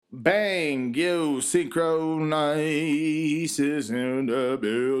Bang, yo, Synchronice is in the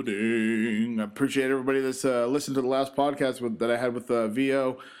building. I appreciate everybody that's listened to the last podcast that I had with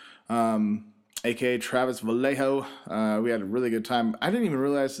VO, aka Travis Vallejo. We had a really good time. I didn't even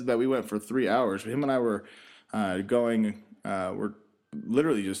realize that we went for 3 hours. Him and I were we're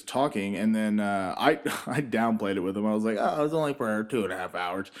literally just talking, and then I downplayed it with him. I was like, oh, it was only for 2.5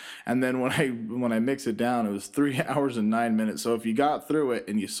 hours. And then when I mix it down, it was 3 hours and 9 minutes. So if you got through it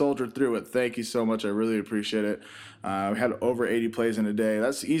and you soldiered through it, thank you so much. I really appreciate it. We had over 80 plays in a day.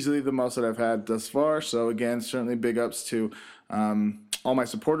 That's easily the most that I've had thus far. So again, certainly big ups to all my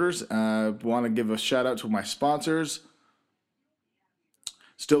supporters. Want to give a shout out to my sponsors.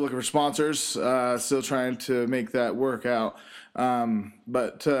 Still looking for sponsors. Still trying to make that work out.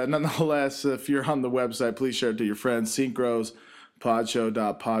 But nonetheless, if you're on the website, please share it to your friends.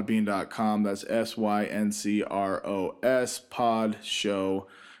 Syncros.podshow.podbean.com. That's SYNCROS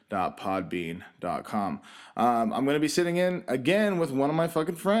podshow.podbean.com. I'm going to be sitting in again with one of my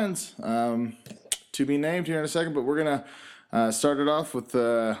fucking friends, to be named here in a second, but we're going to start it off with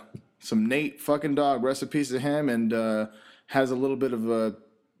some Nate fucking Dogg. Rest in peace to him, and has a little bit of a,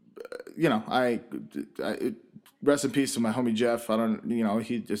 rest in peace to my homie Jeff.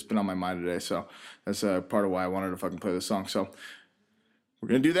 He just been on my mind today, so that's part of why I wanted to fucking play this song. So we're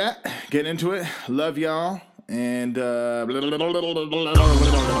gonna do that, get into it. Love y'all, and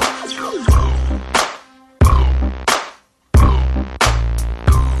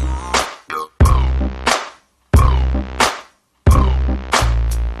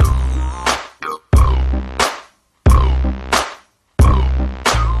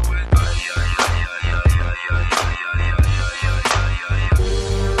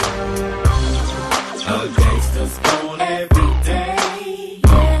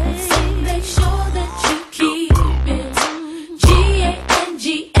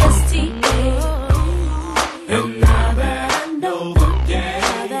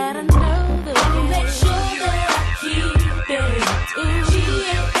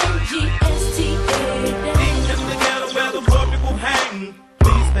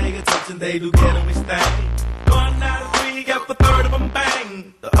they do get on me stain. 1 out of 3, got the third of them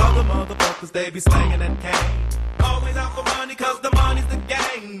bang. The other motherfuckers, they be slanging and cane. Always out for money, cause the money's the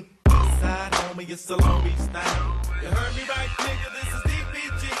game. Side homie, it's a Long Beach thing. You heard me right, nigga, this is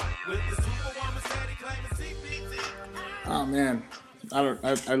DPG. With the Superwoman steady claiming CPT. oh man,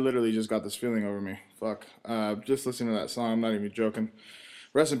 I literally just got this feeling over me. Fuck. Just listening to that song, I'm not even joking.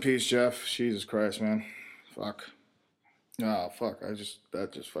 Rest in peace, Jeff. Jesus Christ, man. Fuck. Oh, fuck. That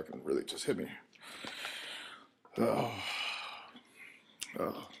just fucking really just hit me. Oh,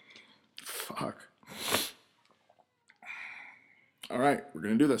 fuck. All right, we're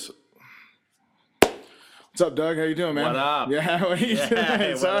going to do this. What's up, Doug? How you doing, man? What up? Yeah, what are you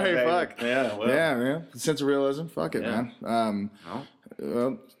doing? Sorry, up, fuck. Yeah, well. Yeah, man. Sense of realism. Fuck it, Yeah. man.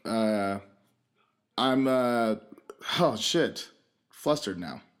 No? I'm, oh, shit. Flustered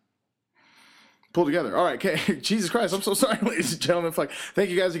now. Pull together. All right, okay. Jesus Christ, I'm so sorry, ladies and gentlemen. Fuck. Thank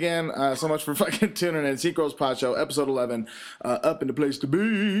you guys again so much for fucking tuning in. Syncros Pod Show, episode 11. Up in the place to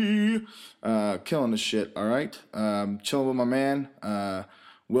be. Killing the shit, all right? Chilling with my man,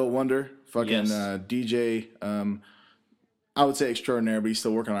 Will Wonder. Fucking Yes. DJ, I would say extraordinaire, but he's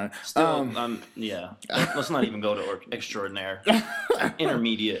still working on it. Still, yeah. Let's not even go to extraordinaire.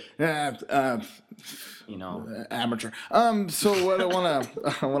 Intermediate, Amateur. So what I want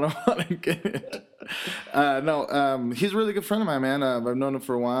to get. He's a really good friend of mine, man. I've known him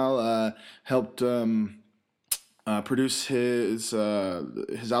for a while. Helped produce his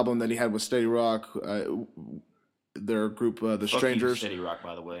album that he had with Steady Rock. Their group, The Strangers. Steady Rock,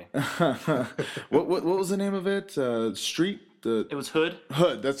 by the way. What was the name of it? Street. It was Hood.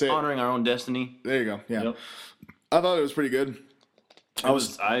 Hood. That's it. Honoring Our Own Destiny. There you go. Yeah. Yep. I thought it was pretty good. I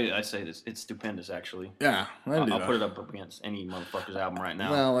say this. It's stupendous, actually. Yeah. I'll put it up against any motherfucker's album right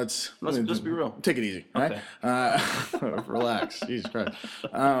now. Well, let's be real. Take it easy, Okay. right? Relax. Jesus Christ.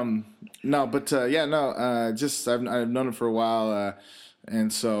 Just I've known him for a while,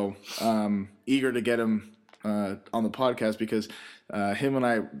 and so eager to get him on the podcast because him and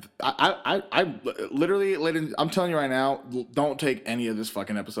I literally, I'm telling you right now, don't take any of this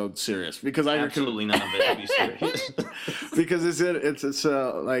fucking episode serious because Absolutely none of it to be serious. because it's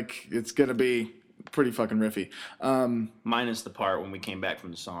gonna be pretty fucking riffy. Minus the part when we came back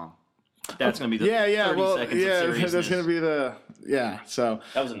from the song. That's gonna be the 30 seconds of seriousness. That's gonna be so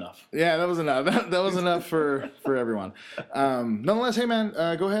that was enough. Yeah, that was enough. That was enough for everyone. Nonetheless, hey man,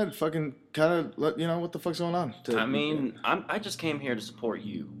 go ahead, fucking kind of let you know what the fuck's going on. I just came here to support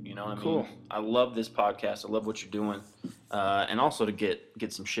you. You know what I mean? Cool. I love this podcast. I love what you're doing, and also to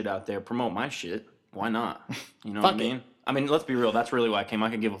get some shit out there, promote my shit. Why not? You know what I mean? I mean, let's be real. That's really why I came. I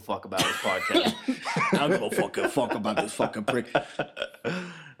could give a fuck about this podcast. I don't give a fuck about this fucking prick.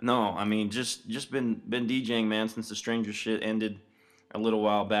 No, I mean, just been DJing, man, since the Stranger shit ended a little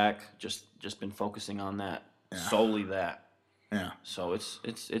while back. Just been focusing on that, solely that. Yeah. So it's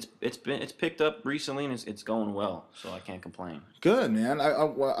picked up recently and it's going well. So I can't complain. Good, man. I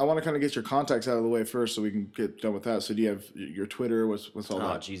want to kind of get your contacts out of the way first so we can get done with that. So do you have your Twitter? What's all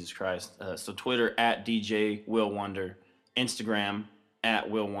that? Oh, Jesus Christ. So Twitter at DJ Will Wonder, Instagram at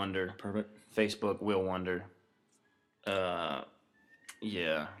Will Wonder, perfect. Facebook Will Wonder.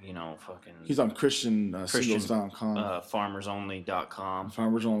 Yeah, you know, fucking. He's on Christian.com. FarmersOnly.com.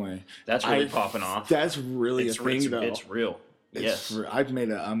 Farmers Only. That's really popping off. That's really a thing, though. It's real. Yes. I'm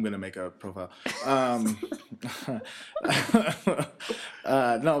going to make a profile.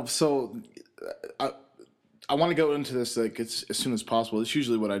 No, so I want to go into this like as soon as possible. It's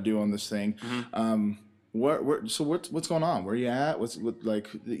usually what I do on this thing. Mm-hmm. So what's going on? Where are you at? Like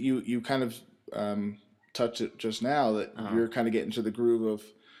you kind of touched it just now that you're kind of getting to the groove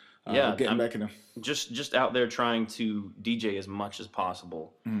of getting back in. Just out there trying to DJ as much as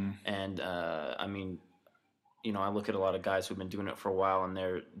possible. And I mean, you know, I look at a lot of guys who've been doing it for a while and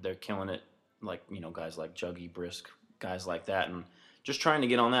they're killing it, like, you know, guys like Juggy, Brisk, guys like that, and just trying to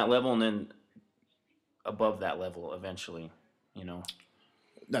get on that level and then above that level eventually, you know.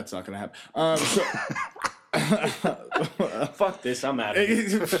 That's not going to happen. Fuck this, I'm out of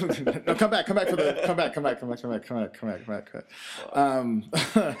here. No, come back.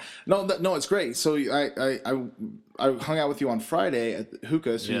 No, it's great. So I hung out with you on Friday at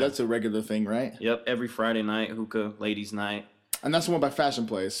Hookah. So that's a regular thing, right? Yep, every Friday night, Hookah, ladies' night. And that's the one by Fashion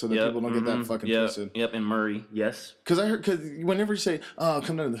Place, so that people don't get that fucking twisted. Yep, in Murray, yes. Because whenever you say, "Oh,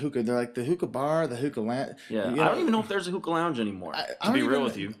 come down to the Hookah," they're like the Hookah Bar, the Hookah Lounge. Yeah, I don't even know if there's a Hookah Lounge anymore. To be real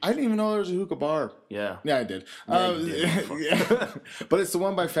with you, I didn't even know there was a Hookah Bar. Yeah, I did. But it's the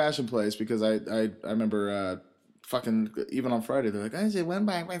one by Fashion Place because I remember. Fucking even on Friday they're like, I say one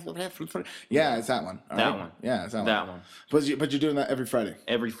by yeah, it's that one. That one. Yeah, it's that one. But you're doing that every Friday.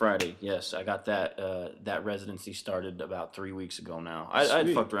 Every Friday, yes. I got that residency started about 3 weeks ago now.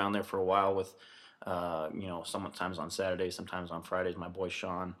 I'd fucked around there for a while with, you know, sometimes on Saturdays, sometimes on Fridays. My boy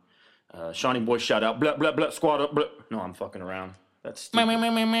Sean, Shawnee boy, shout out, blah blah blah, squad up, blah. No, I'm fucking around. That's stupid.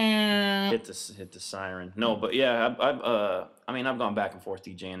 Hit the siren. No, but yeah, I've gone back and forth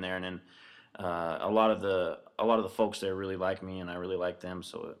DJing there, and then a lot of the folks there really like me, and I really like them.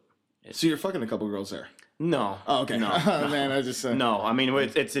 So you're fucking a couple girls there? No. Oh, okay. No, man, I just no. I mean,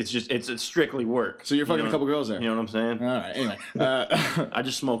 it's strictly work. So you're fucking a couple girls there? You know what I'm saying? All right. Anyway, I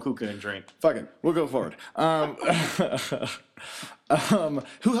just smoke hookah and drink. Fuck it. We'll go forward.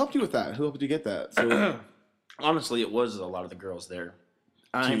 Who helped you with that? Who helped you get that? So, honestly, it was a lot of the girls there.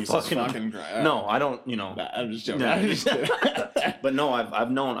 No, I don't. You know, I'm just joking. But no,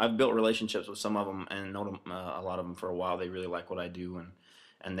 I've built relationships with some of them and known a lot of them for a while. They really like what I do,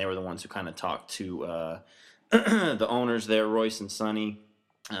 and they were the ones who kind of talked to the owners there, Royce and Sonny.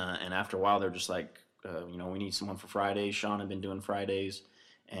 And after a while, they're just like, you know, we need someone for Fridays. Sean had been doing Fridays,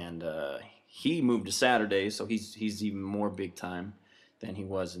 and he moved to Saturdays, so he's even more big time than he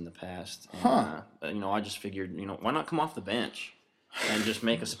was in the past. And, you know, I just figured, you know, why not come off the bench and just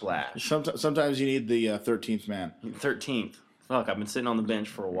make a splash? Sometimes you need the 13th man. 13th. Fuck, I've been sitting on the bench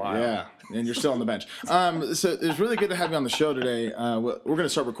for a while. Yeah, and you're still on the bench. So it's really good to have you on the show today. We're going to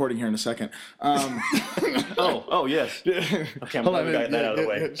start recording here in a second. Oh, yes. Okay, I'm glad we got that out of the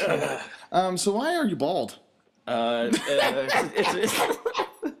way. So why are you bald? Here's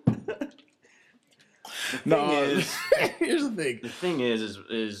the thing. The thing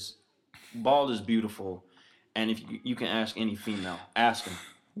is bald is beautiful, and if you can ask any female, ask them.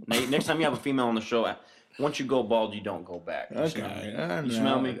 Next time you have a female on the show, once you go bald, you don't go back. You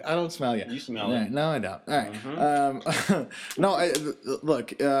smell me? I don't smell you. You smell me? No, I don't. All right. Mm-hmm. No,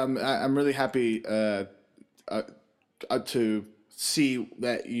 look, I'm really happy to see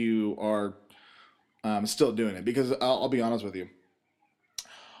that you are still doing it, because I'll be honest with you.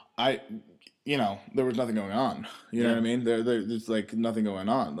 There was nothing going on. You know what I mean? There's like nothing going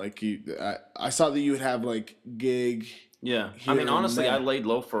on. Like I saw that you would have like gig. Yeah, I mean, honestly, I laid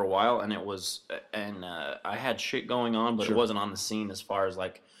low for a while, and I had shit going on, but it wasn't on the scene as far as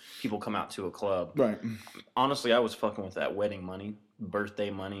like people come out to a club. Right. Honestly, I was fucking with that wedding money,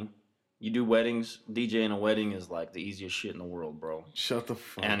 birthday money. You do weddings, DJing a wedding is like the easiest shit in the world, bro. Shut the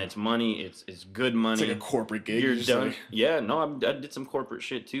fuck. And it's money. It's good money. It's like a corporate gig. You're done. Like... Yeah, no, I did some corporate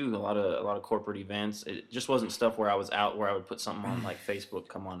shit too. A lot of corporate events. It just wasn't stuff where I was out, where I would put something on like Facebook,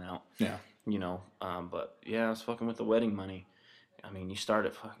 come on out. Yeah. you know. But yeah, I was fucking with the wedding money. I mean, you start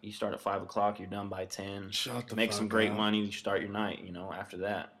at 5 o'clock, you're done by 10. Shut the Make fuck some great up. money, you start your night. You know, after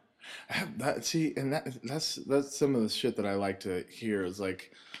that. That's some of the shit that I like to hear is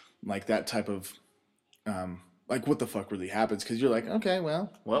like that type of like what the fuck really happens, because you're like, okay,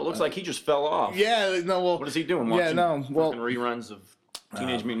 well, Well, it looks like he just fell off. yeah, no, well, What is he doing? yeah, Watching no, well, fucking reruns of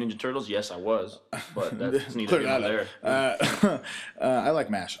Teenage Mutant Ninja Turtles? Yes, I was, but that's neither clear here nor that there. up. I like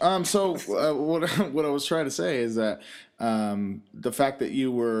MASH. So what I was trying to say is that the fact that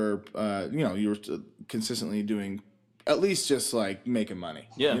you were you were consistently doing at least just like making money.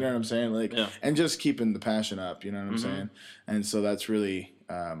 Yeah. You know what I'm saying? Like, Yeah. and just keeping the passion up. You know what I'm saying? And so that's really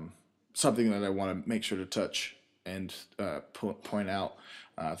something that I want to make sure to touch and point out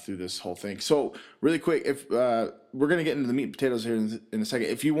through this whole thing. So really quick, if we're gonna get into the meat and potatoes here in a second.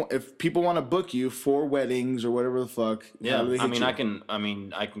 If people want to book you for weddings or whatever the fuck, Yeah, how do they hit you?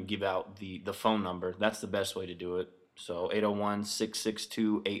 I can give out the phone number. That's the best way to do it. So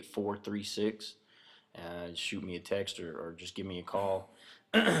 801-662-8436. Shoot me a text or just give me a call.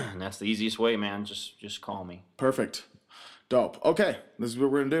 And that's the easiest way, man. Just call me. Perfect. Dope. Okay, this is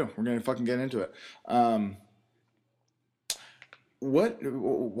what we're gonna do. We're gonna fucking get into it.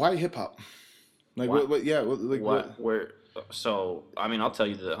 Why hip hop? Like Why- what? Yeah. Like what? Where? So I mean, I'll tell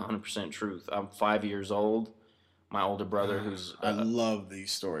you the 100% truth. I'm 5 years old. My older brother, who's I love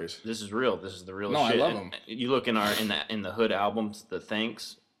these stories. this is real. This is the real No, I shit. love And 'em. You look in the Hood albums, the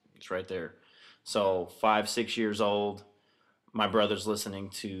Thanks, it's right there. So 5-6 years old, my brother's listening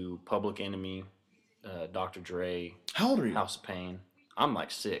to Public Enemy, Dr. Dre, How old are you? House of Pain. I'm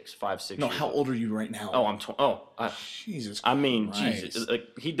like 5, 6. No, years how old. old are you right now? Oh, I'm. Jesus. I mean, Christ. Jesus.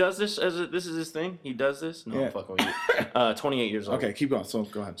 Like, he does this this is his thing. He does this. No, Yeah. I'm fucking with you. 28 years old. Okay, keep going. So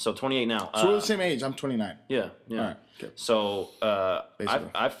go ahead. So 28 now. So we're the same age. I'm 29. Yeah, yeah. All right. Okay. So Basically.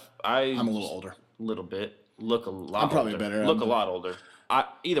 I'm a little older. Little bit. Look a lot. I'm probably older. better. Look a lot older.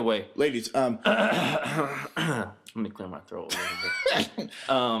 Either way, Ladies, let me clear my throat a little bit.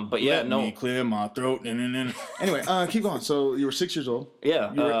 But yeah, let no. me clear my throat. Anyway, keep going. So you were 6 years old.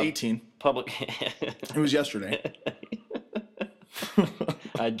 Yeah, You were 18. Public. It was yesterday.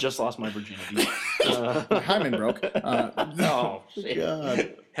 I just lost my virginity. My hymen broke. Oh shit!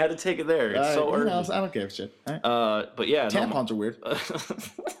 God. Had to take it there. It's so early. I don't give a shit. All right. But yeah, Tampons are weird.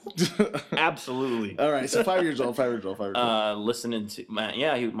 absolutely. All right, so 5 years old. Listening to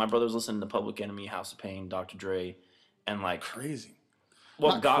my brother was listening to Public Enemy, House of Pain, Dr. Dre, and like Crazy.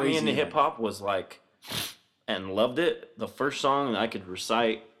 what Not got me crazy, into like- hip hop was like, and loved it. The first song that I could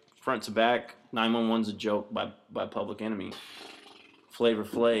recite front to back, 911's a Joke by Public Enemy, Flavor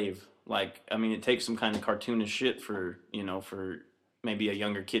Flav. Like, I mean, it takes some kind of cartoonish shit for maybe a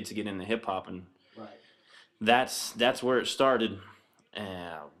younger kid to get into hip hop, and Right. that's where it started,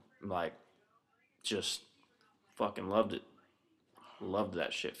 and like, just fucking loved it. Loved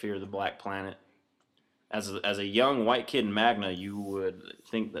that shit. Fear of the Black Planet. As a young white kid in Magna, you would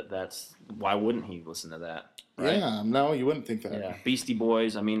think that's why wouldn't he listen to that? Right? Yeah, no, you wouldn't think that. Yeah. Beastie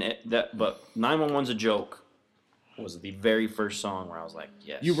Boys. I mean but 911's a Joke was the very first song where I was like,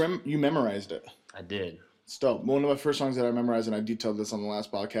 yes. You memorized it. I did. It's dope. One of my first songs that I memorized, and I detailed this on the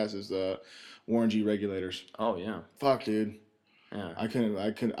last podcast, is Warren G Regulators. Oh yeah. Fuck, dude. Yeah.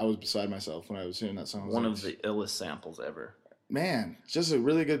 I was beside myself when I was hearing that song. I was One like, of the illest samples ever. man, just a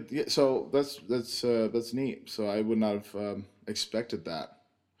really good. Yeah, so that's neat. So I would not have expected that.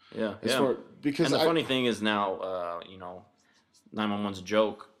 Yeah. As yeah. far, because And the funny thing is now, 911's a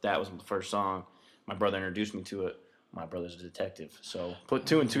Joke. That was the first song. My brother introduced me to it. My brother's a detective, so put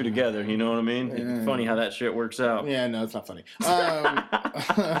 2 and 2 together. You know what I mean? It's funny how that shit works out. Yeah, no, it's not funny.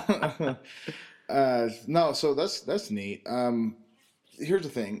 No, so that's neat. Here's the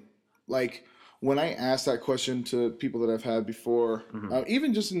thing, like when I ask that question to people that I've had before,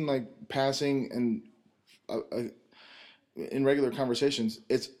 even just in like passing and in regular conversations,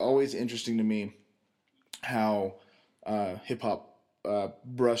 it's always interesting to me how hip hop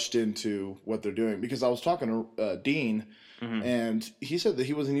brushed into what they're doing, because I was talking to Dean, and he said that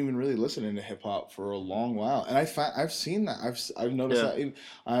he wasn't even really listening to hip hop for a long while, and I've seen that. I've noticed that.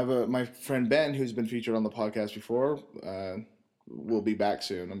 I have my friend Ben, who's been featured on the podcast before, will be back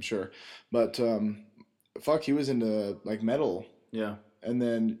soon, I'm sure, but he was into like metal, Yeah. and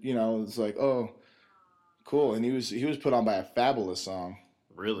then it's like, oh, cool, and he was put on by a Fabulous song.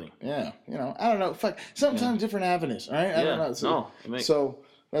 Really? Yeah, I don't know. Sometimes different avenues, all right? I don't know. So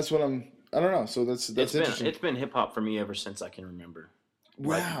that's what I don't know. So that's interesting. It's been hip hop for me ever since I can remember.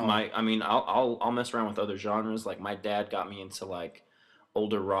 Wow. Like I'll mess around with other genres. Like my dad got me into like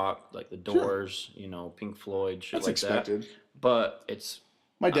older rock, like the Doors, Pink Floyd, shit That's like expected. that. But it's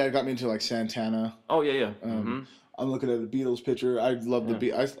My dad got me into like Santana. Oh yeah. I'm looking at a Beatles picture. I love the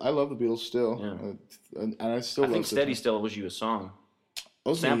I love the Beatles still. Yeah. And I still. I think Steady Still owes you a song.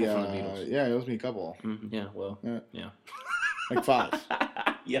 Sample from the Beatles. Yeah, it owes me a couple. Yeah. Well. Yeah. Like 5.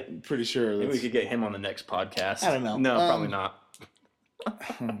 Yeah. I'm pretty sure. Maybe we could get him on the next podcast. I don't know. No, probably not.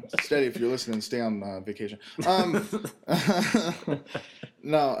 Steady, if you're listening, stay on vacation.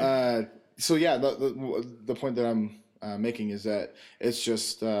 No. So yeah, the point that I'm making is that it's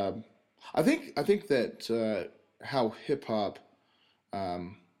just I think that how hip hop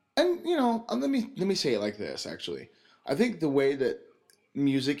and let me say it like this actually. I think the way that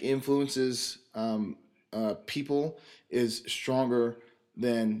music influences people is stronger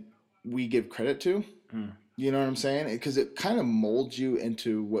than we give credit to. You know what I'm saying? Because it kind of molds you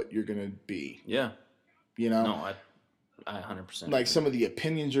into what you're gonna be. Yeah. You know. No, I 100%. Like some of the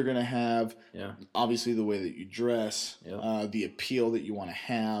opinions you're gonna have. Yeah. Obviously, the way that you dress. Yeah. The appeal that you want to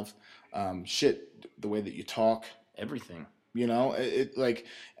have. The way that you talk. Everything. You know, and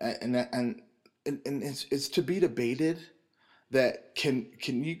it's to be debated. That can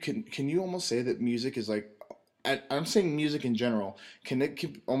you almost say that music is like, I'm saying music in general,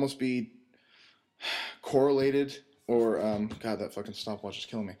 can almost be correlated or God, that fucking stopwatch is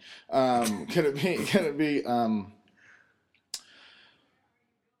killing me. Can it be on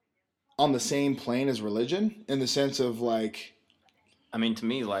the same plane as religion in the sense of like, I mean, to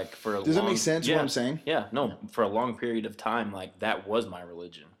me, like does that make sense? What I'm saying? Yeah, no, for a long period of time, like that was my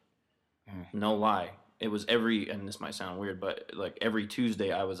religion. No lie. It was and this might sound weird, but like every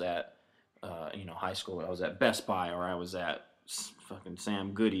Tuesday I was at, high school. I was at Best Buy, or I was at fucking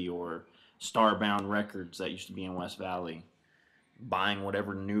Sam Goody or Starbound Records that used to be in West Valley, buying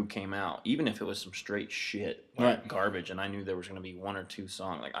whatever new came out, even if it was some straight shit, like garbage, and I knew there was going to be 1 or 2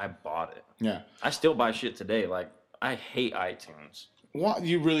 songs. Like I bought it. Yeah. I still buy shit today. Like I hate iTunes. What,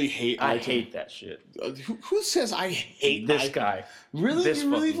 you really hate iTunes? I hate that shit. Who says I hate this guy? Really? This you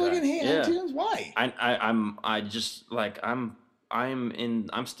really fucking hate yeah. iTunes? Why?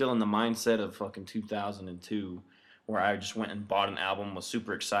 I'm still in the mindset of fucking 2002, where I just went and bought an album, was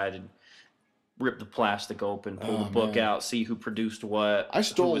super excited, ripped the plastic open, pulled the book out, see who produced what. I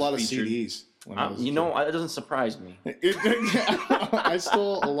stole a lot featured. of CDs. It doesn't surprise me. I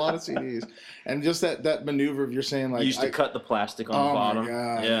stole a lot of CDs, and just that maneuver of you're saying like you used to cut the plastic on the bottom. My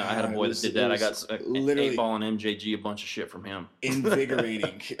God, yeah, I had a boy that did that. I got literally 8Ball and MJG, a bunch of shit from him.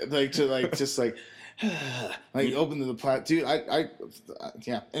 Invigorating, open to the plat, dude.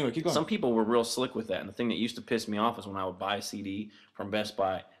 Yeah. Anyway, keep going. Some people were real slick with that, and the thing that used to piss me off is when I would buy a CD from Best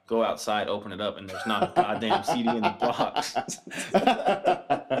Buy, go outside, open it up, and there's not a goddamn CD in the box.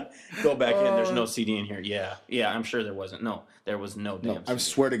 Go back in, there's no CD in here. Yeah, I'm sure there wasn't. No, there was no damn CD. I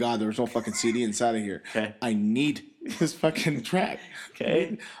swear to God, there was no fucking CD inside of here. Okay. I need this fucking track.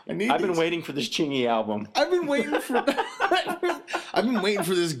 Okay. I've been waiting for this Chingy album. I've been waiting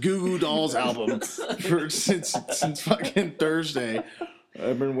for this Goo Goo Dolls album since fucking Thursday.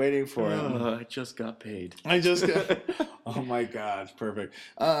 I've been waiting for it. I just got paid. Oh my God, perfect.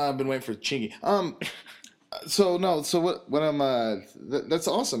 I've been waiting for Chingy. So what I'm that's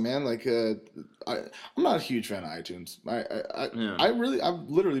awesome, man. Like I'm not a huge fan of iTunes. I've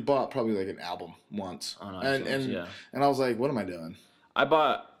literally bought probably like an album once on iTunes, and I was like, what am I doing? I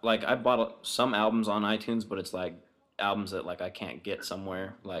bought some albums on iTunes, but it's like albums that like I can't get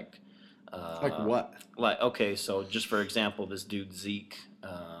somewhere like what? Like, okay, so just for example, this dude Zeke,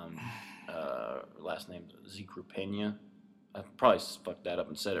 last name Zeke Rupena. I probably fucked that up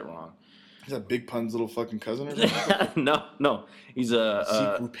and said it wrong. Is that Big Pun's little fucking cousin or something? No. He's Zeke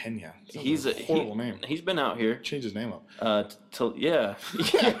Rupena. He's a horrible name. He's been out here. Change his name up. Yeah.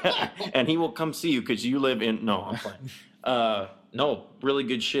 And he will come see you because you live in. No, I'm playing. No, really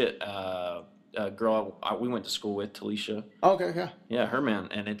good shit. Girl we went to school with, Talisha. Oh, okay, yeah. Yeah, her man,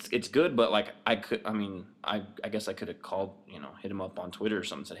 and it's good, but like I guess I could have called, hit him up on Twitter or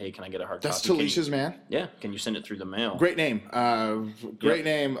something, said, hey, can I get a hard copy? That's Talisha's man? Yeah, can you send it through the mail? Great name. Great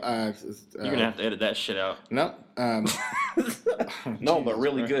name. You're gonna have to edit that shit out. No. No, but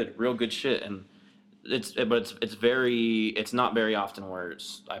really good, real good shit, and it's not very often where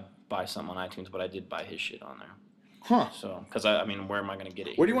I buy something on iTunes, but I did buy his shit on there. Huh. So, because I mean, where am I going to get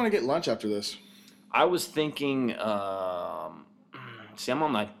it? Where do you want to get lunch after this? I was thinking, see, I'm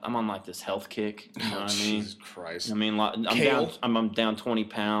on like this health kick. You know what I mean? Jesus Christ. I mean, I'm down 20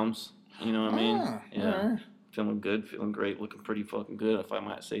 pounds. You know what I mean? Yeah. Right. Feeling good, feeling great, looking pretty fucking good, if I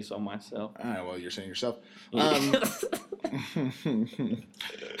might say so myself. All right, well, you're saying yourself.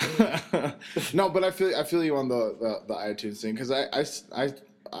 No, but I feel you on the iTunes thing, because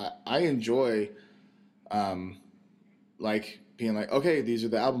I enjoy like being like, okay, these are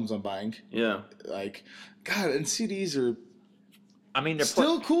the albums I'm buying. Yeah. Like, God, and CDs are I mean, they're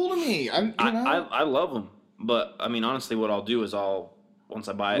still cool to me. I love them, but I mean, honestly, what I'll do is once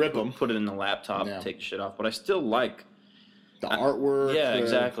I buy it, Rip 'em. put it in the laptop, take the shit off. But I still like the artwork. Yeah,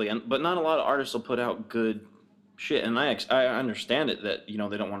 exactly. But not a lot of artists will put out good shit, and I understand it that they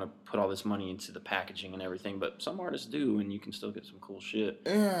don't want to put all this money into the packaging and everything, but some artists do, and you can still get some cool shit.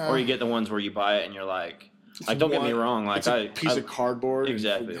 Yeah. Or you get the ones where you buy it and you're like don't get me wrong, like it's a piece of cardboard,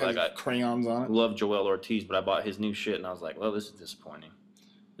 exactly, and like crayons on it. Love Joel Ortiz, but I bought his new shit and I was like, well, this is disappointing.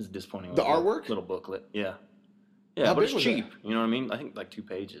 This is disappointing. The artwork, little booklet, yeah, but it's cheap. You know what I mean? I think like 2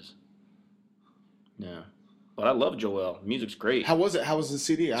 pages. Yeah, but I love Joel. Music's great. How was it? How was the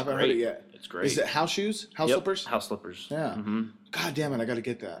CD? I haven't heard it yet. It's great. Is it House Shoes? House Slippers? House Slippers. Yeah. Mm-hmm. God damn it! I got to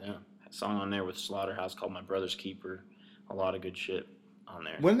get that. Yeah, a song on there with Slaughterhouse called "My Brother's Keeper." A lot of good shit on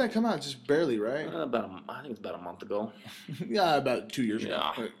there. When did that come out? Just barely, right? I think it's about a month ago. Yeah, about 2 years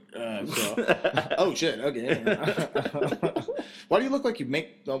ago. Oh shit! Okay. Why do you look like you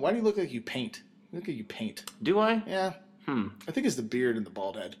make? Why do you look like you paint? You look like you paint. Do I? Yeah. I think it's the beard and the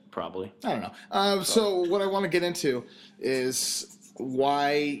bald head. Probably. I don't know. So what I want to get into is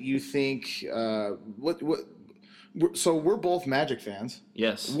why you think So we're both Magic fans.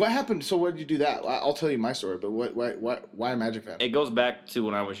 Yes. What happened? So why did you do that? I'll tell you my story, but why a Magic fan? It goes back to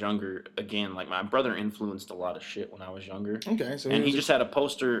when I was younger. Again, like my brother influenced a lot of shit when I was younger. Okay, so he just had a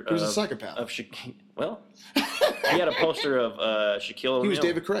poster. He was a psychopath. Well, he had a poster of Shaquille O'Neal. He was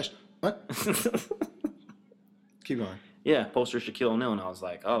David Koresh. What? Keep going. Yeah, poster of Shaquille O'Neal, and I was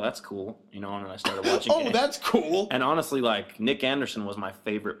like, oh, that's cool. And then I started watching games. That's cool. And honestly, like, Nick Anderson was my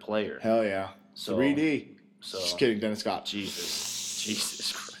favorite player. Hell yeah. So, 3D. So, just kidding, Dennis Scott.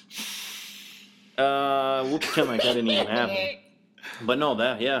 Jesus Christ. We'll pretend like that didn't even happen. But no,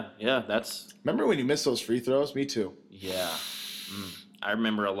 that's... Remember when you missed those free throws? Me too. Yeah. I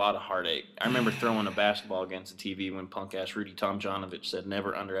remember a lot of heartache. I remember throwing a basketball against the TV when punk-ass Rudy Tomjanovich said,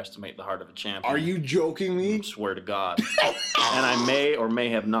 never underestimate the heart of a champion. Are you joking me? I swear to God. And I may or may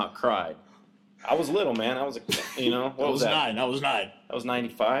have not cried. I was little, man. I was, what was that? I was 9. That was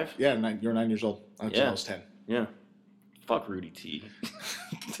 95? Yeah, you're 9 years old. I was 10. Yeah. Fuck Rudy T.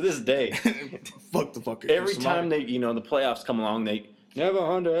 To this day. Fuck the fucker. Every time the playoffs come along, they... Never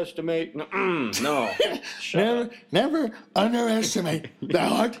underestimate. No. Never underestimate the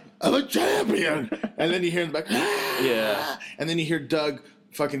heart of a champion. And then you hear in the back, yeah. And then you hear Doug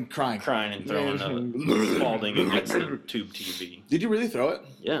fucking crying and throwing Spalding against the tube TV. Did you really throw it?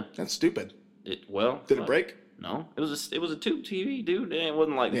 Yeah. That's stupid. Did it break? No. It was a tube TV, dude. It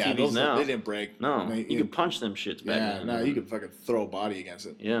wasn't like the TVs now. They didn't break. No. You could punch them shits back then. Yeah, no, you could fucking throw a body against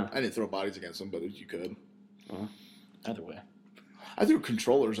it. Yeah. I didn't throw bodies against them, but you could. Well, either way. I threw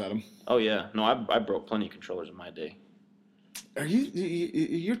controllers at him. Oh yeah, no, I broke plenty of controllers in my day. Are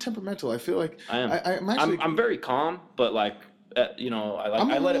you're temperamental? I feel like I am. I'm very calm, but like I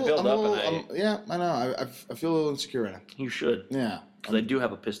let it build up. Yeah, I know. I feel a little insecure right now. You should. Yeah, because I do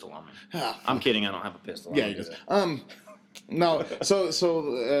have a pistol on me. I'm kidding. I don't have a pistol. Yeah, you do. No. So to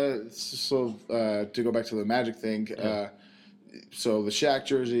go back to the Magic thing. Yeah. So the Shaq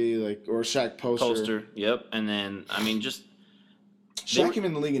jersey, or Shaq poster. Yep, and then just. Shaq came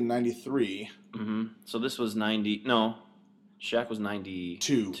in the league in 93. Mm-hmm. So this was 90. No, Shaq was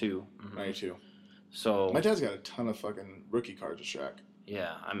 92. 92. So my dad's got a ton of fucking rookie cards of Shaq.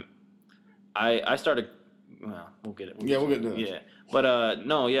 Yeah, I started. Well, we'll get it. We'll get into that. Yeah, but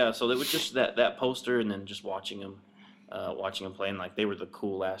no, yeah. So it was just that poster, and then just watching him play, and like they were the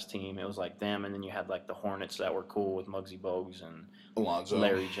cool ass team. It was like them, and then you had like the Hornets that were cool with Muggsy Bogues and Alonzo,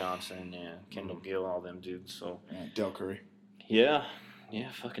 Larry Johnson, Kendall Gill, all them dudes. So Dell Curry. Yeah,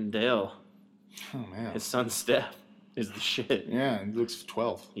 fucking Dale. Oh man, his son Steph is the shit. Yeah, he looks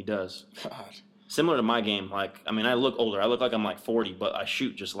 12. He does. God. Similar to my game. I look older. I look like I'm like 40, but I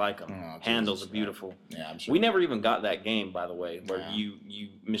shoot just like him. Oh, handles are beautiful. Yeah, I'm sure. We never even got that game, by the way, where you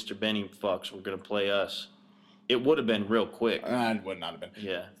Mr. Benny fucks were gonna play us. It would have been real quick. It would not have been.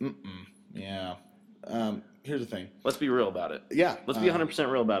 Yeah. Yeah. Here's the thing. Let's be real about it. Yeah. Let's be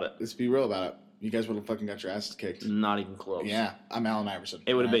 100% real about it. Let's be real about it. You guys would have fucking got your asses kicked. Not even close. Yeah, I'm Allen Iverson.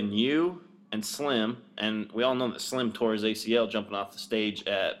 It would have been you and Slim, and we all know that Slim tore his ACL jumping off the stage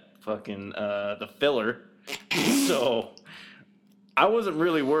at fucking the Filler. So I wasn't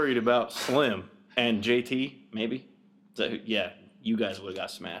really worried about Slim and JT, maybe. Yeah, you guys would have got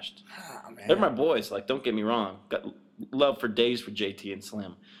smashed. Oh, man. They're my boys. Don't get me wrong. Got love for days for JT and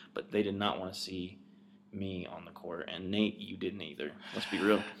Slim, but they did not want to see me on the court, and Nate, you didn't either. Let's be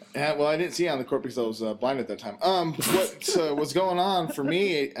real. Yeah, well, I didn't see it on the court because I was blind at that time. What was going on for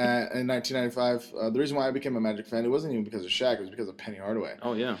me in 1995? The reason why I became a Magic fan, it wasn't even because of Shaq. It was because of Penny Hardaway.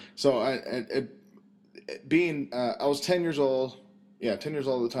 Oh yeah. So I was 10 years old. Yeah, 10 years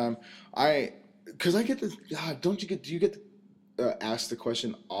old at the time. Because I get this. Do you get asked the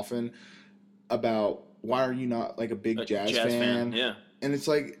question often about why are you not like a big jazz fan? Yeah. And it's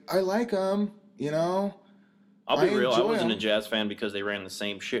like I like them, you know. I'll be real. I enjoy wasn't a 'em. Jazz fan because they ran the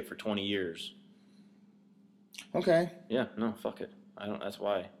same shit for 20 years. Okay. Yeah, no, fuck it. I don't. That's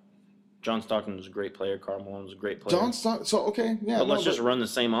why. John Stockton was a great player. Karl Malone was a great player. So okay, yeah. But let's just run the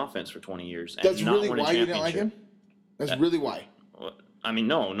same offense for 20 years. And That's not really win a why you didn't like him. That's really why. I mean,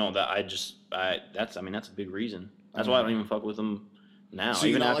 no. That's a big reason. That's why I don't even fuck with them now. So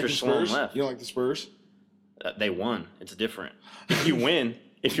you even don't after like the Sloan Spurs? left, You don't like the Spurs? They won. It's different. If you win,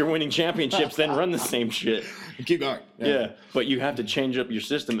 if you're winning championships, then run the same shit. Keep going. Yeah, but you have to change up your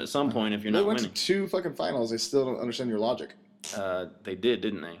system at some point if you're They not went winning. to 2 fucking finals. I still don't understand your logic. They did,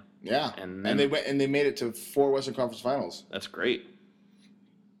 didn't they? Yeah, And and then- they made it to 4 Western Conference Finals. That's great.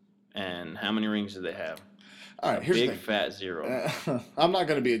 And how many rings did they have? All right, here's Big the thing. fat zero. I'm not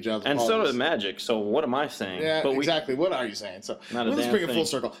going to be a judge. And so did the Magic. So what am I saying? Yeah, But exactly. What are you saying? So Not a let's damn bring it thing. full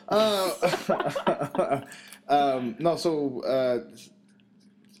circle. No, so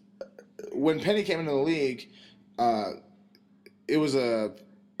when Penny came into the league, it was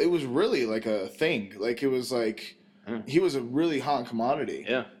really like a thing. Like it was like he was a really hot commodity.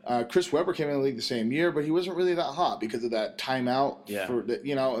 Yeah. Chris Webber came in the league the same year, but he wasn't really that hot because of that timeout. Yeah. For the,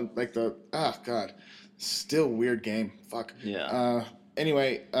 and like the God, still weird game. Fuck. Yeah.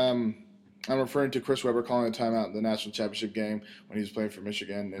 Anyway, I'm referring to Chris Webber calling a timeout in the national championship game when he was playing for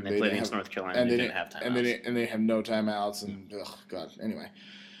Michigan, And they played against North Carolina and they didn't have timeouts. and they have no timeouts, and God. Anyway,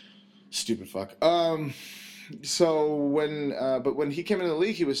 stupid fuck. So when he came into the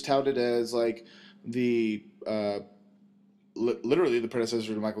league, he was touted as like the literally the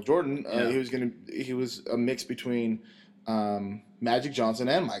predecessor to Michael Jordan. Yeah. He was a mix between Magic Johnson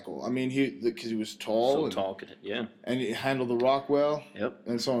and Michael. I mean, because he was tall, Yeah. and he handled the rock well, Yep.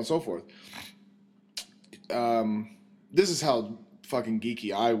 and so on and so forth. This is how fucking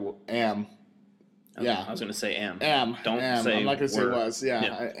geeky I am. Yeah, I was gonna say am. Don't am. say I'm not gonna say were. was. Yeah,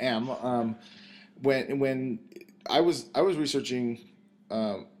 Yeah. I am. When I was researching,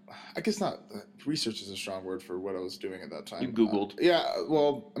 I guess not. Research is a strong word for what I was doing at that time. You Googled. Yeah.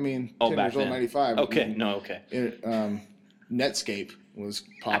 Well, I mean, 10 back years old, then. 95. Okay. No. Okay. Netscape was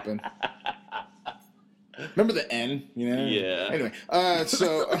popping. Remember the N? You know. Yeah. Anyway,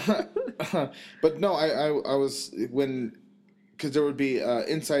 but no, I was because there would be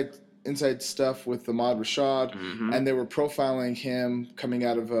inside stuff with Ahmad Rashad, Mm-hmm. and they were profiling him coming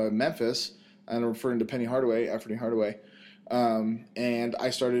out of Memphis, and I'm referring to Penny Hardaway, Anthony Hardaway, and I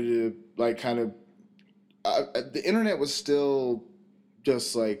started to like kind of the internet was still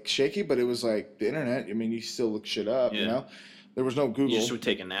just like shaky, but it was like the internet. I mean, you still look shit up, you Yeah. know. There was no Google. You just would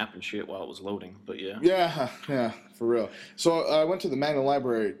take a nap and shit while it was loading, but yeah. Yeah, for real. So I went to the Magna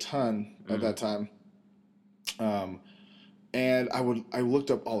Library a ton at that time, and I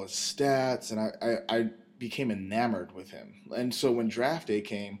looked up all his stats, and I became enamored with him. And so when draft day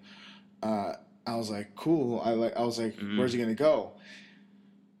came, I was like, cool. I was like, where's he gonna go?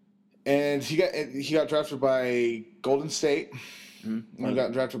 And he got drafted by Golden State. Mm-hmm. He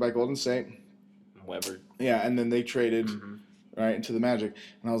got drafted by Golden State. Weber. Yeah, and then they traded right into the Magic,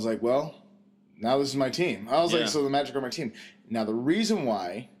 and I was like, well, now this is my team. I was Yeah. like, so the Magic are my team. Now the reason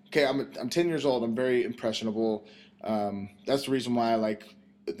why, okay, I'm 10 years old. I'm very impressionable. That's the reason why I like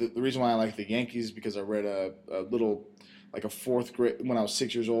the reason why I like the Yankees, because I read a little like a 4th grade when I was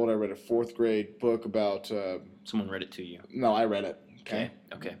 6 years old. I read a 4th grade book about. Someone read it to you. No, I read it. Okay.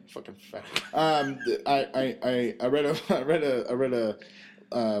 Okay. Fucking fat. I read a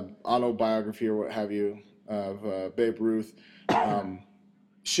autobiography or what have you of Babe Ruth.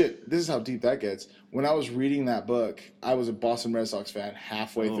 Shit, this is how deep that gets. When I was reading that book, I was a Boston Red Sox fan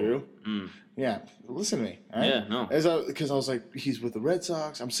halfway through. Yeah, listen to me. All right? Yeah, no. Because I was like, he's with the Red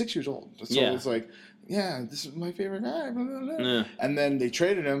Sox. I'm 6 years old, so Yeah. it's like, yeah, this is my favorite guy. Blah, blah, blah. Yeah. And then they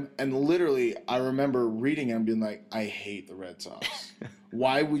traded him, and literally, I remember reading it and being like, I hate the Red Sox.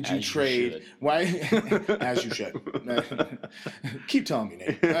 Why would you As you trade? should. Why? As you should. Keep telling me,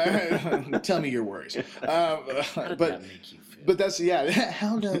 Nate. Tell me your worries. How did But that make you feel? but that's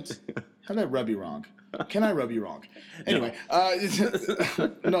How did I rub you wrong? Can I rub you wrong? Anyway,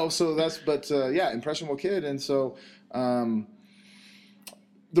 no. So that's impressionable kid, and so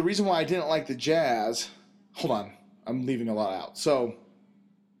the reason why I didn't like the Jazz. Hold on, I'm leaving a lot out. So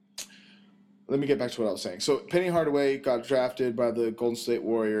let me get back to what I was saying. So Penny Hardaway got drafted by the Golden State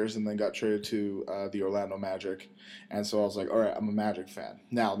Warriors and then got traded to the Orlando Magic. And so I was like, all right, I'm a Magic fan.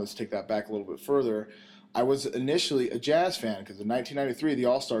 Now let's take that back a little bit further. I was initially a Jazz fan because in 1993 the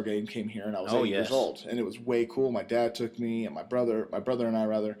All-Star Game came here and I was 8 years old. And it was way cool. My dad took me and my brother and I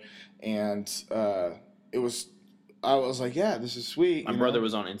rather. And I was like, yeah, this is sweet. My brother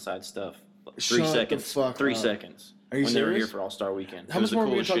was on Inside Stuff. 3 seconds. The fuck 3 up. seconds. Are you when serious? They were here for All-Star Weekend. How much more are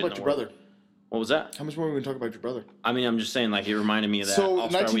we going to talk about your brother? What was that? How much more are we going to talk about your brother? I mean, I'm just saying, like, it reminded me of that So,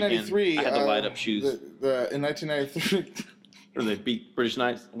 All-Star 1993, Weekend. I had the light-up shoes. In 1993... Or they beat British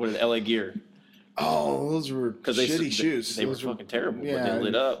Knights? What are the LA Gear? Oh, those were shitty shoes. They were those fucking terrible, yeah, but they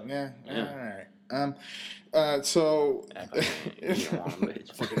lit up. Yeah, Yeah. all right. So... Act like you don't want 'em,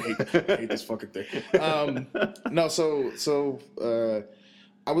 bitch. fucking hate this fucking thing. No, so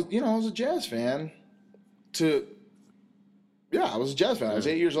I was a Jazz fan I was a Jazz fan. I was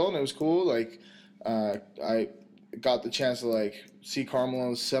 8 years old and it was cool. Like, I got the chance to like see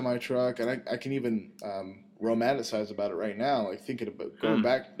Carmelo's semi truck, and I can even romanticize about it right now. Like thinking about going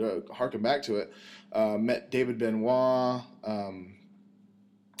back, harking back to it. Met David Benoit.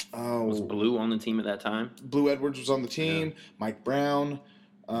 Was Blue on the team at that time? Blue Edwards was on the team. Yeah. Mike Brown.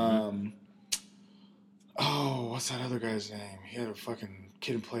 What's that other guy's name? He had a fucking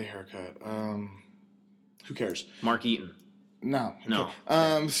kid and play haircut. Who cares? Mark Eaton. No. Okay.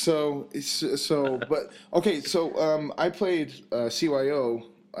 I played CYO.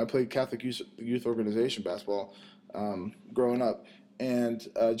 I played Catholic Youth Organization basketball growing up, and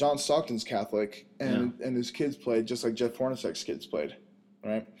John Stockton's Catholic, and his kids played just like Jeff Hornacek's kids played,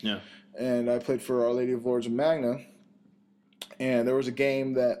 right? Yeah. And I played for Our Lady of Lourdes and Magna, and there was a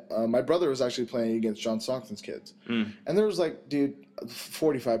game that my brother was actually playing against John Stockton's kids, and there was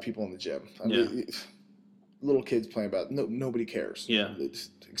 45 people in the gym. I mean, little kids playing nobody cares. Yeah.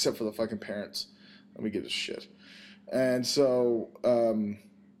 Except for the fucking parents. Let me give a shit. And so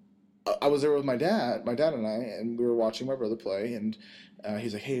I was there with my dad and I, and we were watching my brother play, and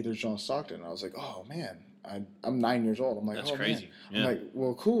he's like, hey, there's John Stockton. And I was like, oh, man, I'm 9 years old. I'm like, that's oh, crazy. Man. Yeah. I'm like,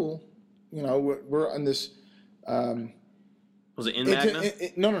 well, cool. You know, we're on this... was it in Magna?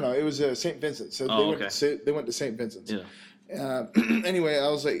 No. It was St. Vincent. So they went to St. Vincent's. Yeah. Anyway, I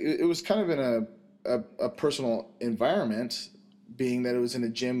was like, it was kind of in a personal environment, being that it was in a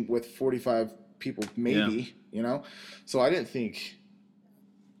gym with 45 people, maybe, you know? So I didn't think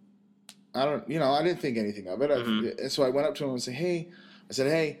anything of it. So I went up to him and said, hey,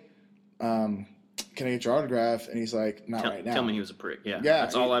 can I get your autograph? And he's like, not right now. Tell me he was a prick. Yeah.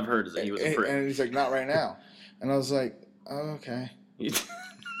 That's all I've heard is that he was a prick. And he's like, not right now. And I was like, oh, okay.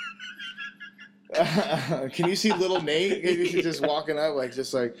 Can you see little Nate? He's just walking up, well,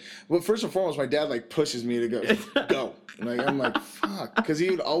 first and foremost, my dad pushes me to go. I'm like, fuck, because he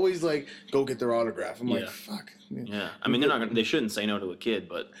would always go get their autograph. I'm like, fuck. Yeah, I mean, they shouldn't say no to a kid,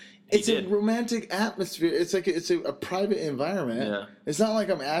 but it's a romantic atmosphere. It's a private environment. Yeah. It's not like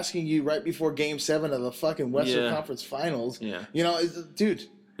I'm asking you right before Game 7 of the fucking Western Conference Finals. Yeah. You know, dude.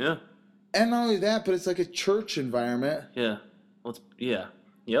 Yeah. And not only that, but it's like a church environment. Yeah. Well,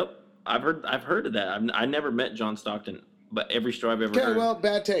 Yep. I've heard of that. I never met John Stockton, but every story I've ever heard. Okay, well,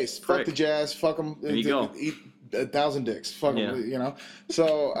 bad taste. Prick. Fuck the Jazz. Fuck them. There you go. Eat 1,000 dicks. Fuck them. You know.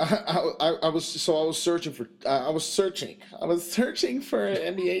 So I was searching for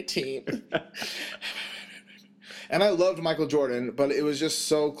an NBA team. And I loved Michael Jordan, but it was just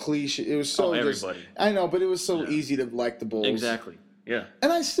so cliche. It was so everybody. I know, but it was so easy to like the Bulls. Exactly. Yeah.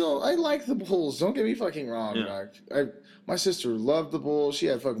 And I like the Bulls. Don't get me fucking wrong. Yeah. My sister loved the Bulls. She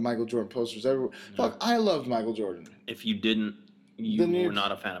had fucking Michael Jordan posters everywhere. Yeah. Fuck, I loved Michael Jordan. If you didn't, you were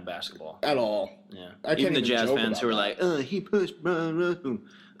not a fan of basketball. At all. Yeah. Even the Jazz fans who were like, he pushed Brian Russell.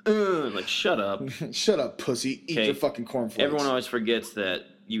 Shut up. Shut up, pussy. Eat your fucking cornflakes. Everyone always forgets that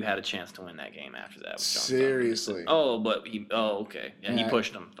you had a chance to win that game after that. With John Seriously. Stockton. Okay. Yeah, he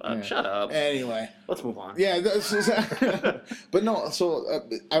pushed him. Shut up. Anyway. Let's move on. Yeah. But no, so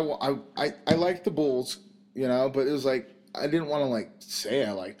I liked the Bulls, you know, but it was I didn't want to say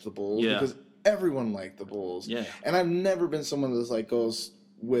I liked the Bulls because everyone liked the Bulls. Yeah. And I've never been someone that's goes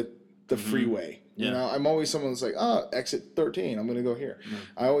with the freeway. Yeah. You know, I'm always someone that's exit 13. I'm going to go here.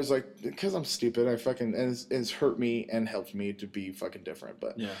 I always because I'm stupid, and it's hurt me and helped me to be fucking different.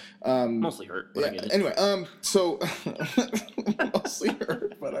 But mostly hurt. But I get it. Anyway, so mostly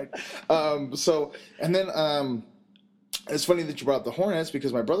hurt, but and then it's funny that you brought up the Hornets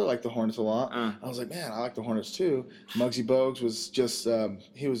because my brother liked the Hornets a lot. I was like, man, I like the Hornets too. Muggsy Bogues was just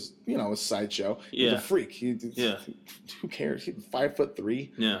he was a sideshow. He was a freak. Who cares? He was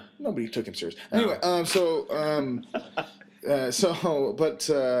 5'3". Yeah. Nobody took him serious. Anyway, but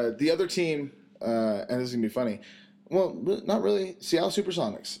the other team and this is gonna be funny. Well, not really. Seattle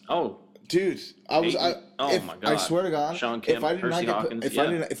Supersonics. Oh, dude, oh my God! I swear to God, Sean Kemp, if I did not Percy get Hawkins, if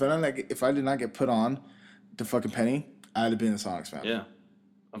I did not get put on to fucking Penny, I'd have been a Sonics fan. Yeah.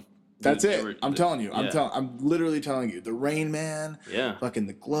 That's Dude, it. I'm telling you. yeah. I'm literally telling you. The Rain Man. Yeah. Fucking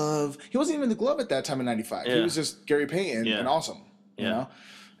the Glove. He wasn't even the Glove at that time in '95. He Yeah. was just Gary Payton Yeah. and awesome. You Yeah. know.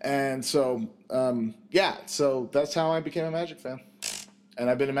 And so, so that's how I became a Magic fan, and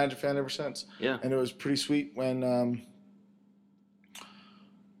I've been a Magic fan ever since. Yeah. And it was pretty sweet when.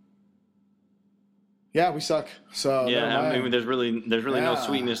 Yeah, we suck. So Yeah, never mind. I mean, there's really no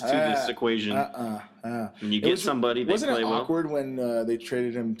sweetness to this equation. And you get somebody they wasn't play it well. awkward when they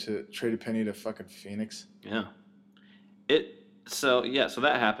traded Penny to fucking Phoenix? Yeah. So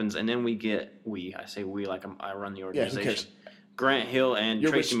that happens, and then I say we like I run the who organization. cares? Grant Hill and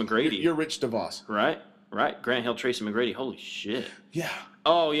Tracy McGrady. You're Rich DeVos. Right. Grant Hill, Tracy McGrady. Holy shit. Yeah.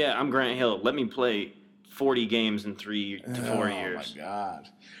 Oh yeah, I'm Grant Hill. Let me play 40 games in 3 to 4 years. Oh my God.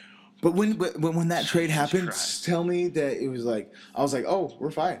 But when that trade happened, Christ. tell me that it was like I was like, oh,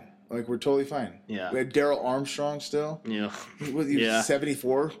 we're fine. Like we're totally fine. Yeah. We had Daryl Armstrong still. Yeah. He was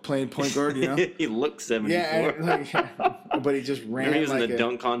 74 playing point guard. You know. He looked 74. Yeah. But he just ran. Remember he was like in the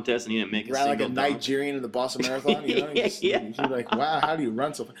dunk contest and he didn't make a ran single like a dunk. Nigerian in the Boston Marathon. You know. You're like, wow, how do you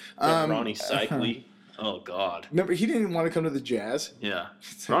run so fast? Ronnie Cycli. Oh God. Remember, he didn't even want to come to the Jazz. Yeah.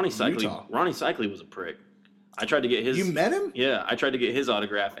 Ronnie Utah. Cycli was a prick. I tried to get his. You met him? Yeah, I tried to get his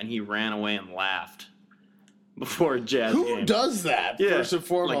autograph, and he ran away and laughed before a Jazz Who game. does that? Yeah, First and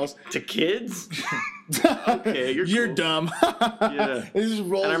foremost, like, to kids. Okay, you're cool. dumb. Yeah. It just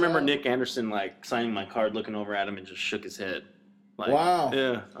rolls And I remember out. Nick Anderson like signing my card, looking over at him, and just shook his head. Like, Wow.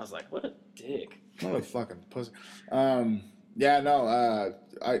 Yeah, I was like, what a dick. What a fucking pussy. Hashtag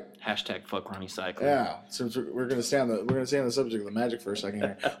fuck Ronnie Cycli. Yeah. Since we're gonna stay on the subject of the Magic for a second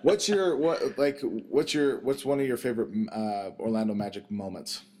here. What's one of your favorite Orlando Magic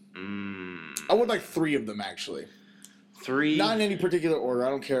moments? I would like 3 of them actually. 3. Not in any particular order. I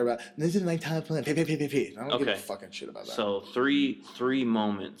don't care about. This is my time plan. I don't give a Okay. fucking shit about that. So 3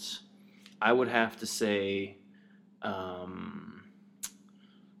 moments. I would have to say,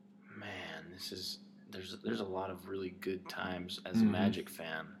 there's a lot of really good times as a Magic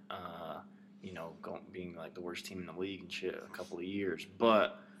fan. Being like the worst team in the league and shit a couple of years.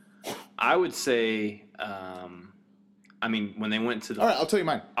 But I would say, when they went to the all right, I'll tell you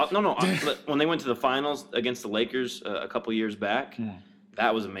mine. When they went to the finals against the Lakers a couple of years back,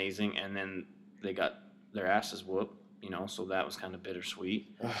 that was amazing. And then they got their asses whooped. So that was kind of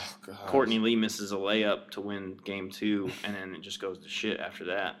bittersweet. Oh God. Courtney Lee misses a layup to win Game 2, and then it just goes to shit after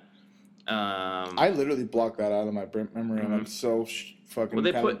that. I literally blocked that out of my memory, and I'm so fucking.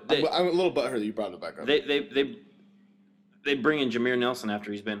 Well, I'm a little butthurt that you brought it back up. They bring in Jameer Nelson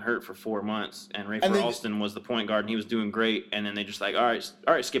after he's been hurt for 4 months, and Rafer Alston was the point guard, and he was doing great. And then they just like, all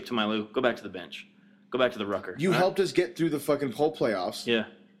right, Skip to my Lou, go back to the bench, go back to the Rucker. You helped us get through the fucking whole playoffs. Yeah.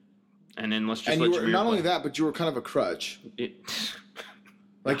 And then let's just and let you were Jameer not play. only that, but you were kind of a crutch.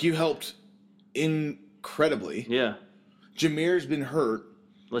 Like you helped incredibly. Yeah. Jameer's been hurt.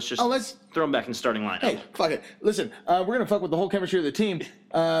 Let's just throw him back in starting lineup. Hey, fuck it. Listen, we're gonna fuck with the whole chemistry of the team.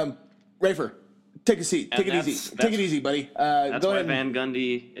 Rafer, take a seat. Take it easy. Take it easy, buddy. That's why Van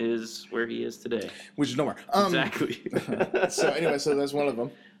Gundy is where he is today. Which is nowhere. Exactly. So anyway, so that's one of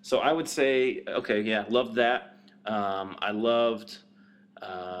them. So I would say, okay, yeah, loved that. I loved.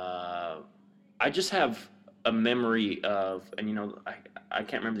 I just have a memory of, and I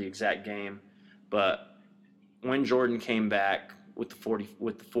can't remember the exact game, but when Jordan came back with the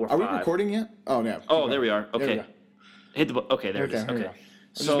 4-5. Are we recording yet? Oh yeah. Oh, there we are. There we Okay. go. Hit the okay. There it is. Here we Okay. go.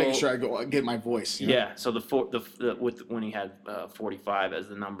 I'm just making sure I get my voice. Yeah. So when he had 45 as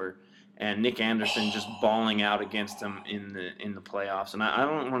the number, and Nick Anderson just balling out against him in the playoffs, and I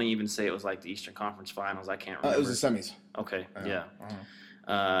don't want to even say it was like the Eastern Conference Finals. I can't remember. It was the semis. Okay. Yeah.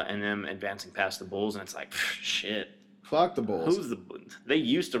 Uh-huh. And them advancing past the Bulls, and it's like shit. Fuck the Bulls. They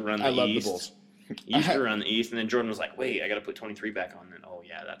used to run the East. I love the Bulls. Used to run the East, and then Jordan was like, "Wait, I got to put 23 back on." And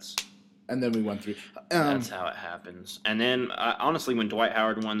that's. And then we won 3. That's how it happens. And then, honestly, when Dwight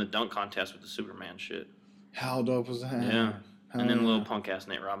Howard won the dunk contest with the Superman shit. How dope was that? Yeah. And then little punk ass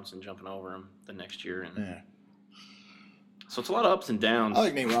Nate Robinson jumping over him the next year. And so it's a lot of ups and downs. I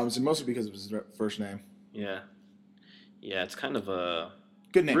like Nate Robinson mostly because of his first name. Yeah. Yeah, it's kind of a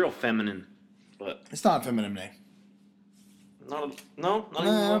good name. Real feminine, but it's not a feminine name. Not even a I little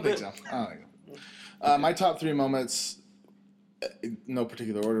don't bit. think so. I don't think so. My top 3 moments, no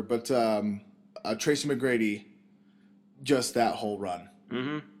particular order, but Tracy McGrady, just that whole run.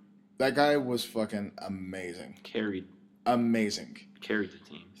 Mm-hmm. That guy was fucking amazing. Carried. Amazing. Carried the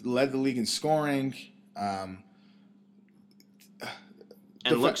team. Led the league in scoring. And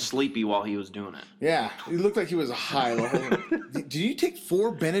looked sleepy while he was doing it. Yeah, he looked like he was high. Did you take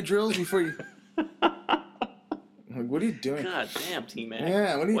 4 Benadryls before you? Like, what are you doing? God damn, T-Mac.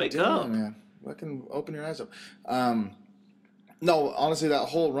 Yeah, what are you Wake doing, up. man? Fucking open your eyes up. No, honestly, that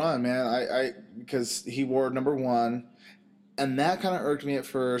whole run, man, I because he wore number 1, and that kind of irked me at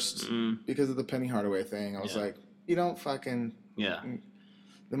first because of the Penny Hardaway thing. I was like, you don't fucking. Yeah.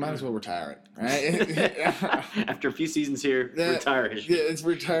 They might as well retire it, right? After a few seasons here, retire it. Yeah, it's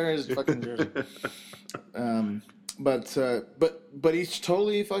retire his fucking jersey. But he's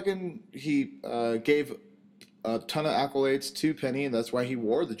totally fucking. He gave a ton of accolades to Penny, and that's why he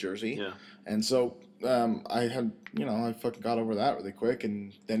wore the jersey. Yeah. And so I had, I fucking got over that really quick,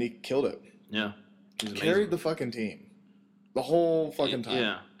 and then he killed it. Yeah. Carried the fucking team, the whole fucking time.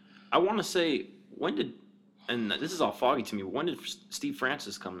 Yeah. I want to say, when did, and this is all foggy to me, when did Steve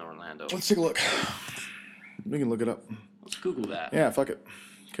Francis come to Orlando? Let's take a look. We can look it up. Let's Google that. Yeah, fuck it.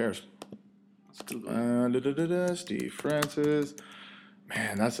 Who cares? Let's Google it. Steve Francis.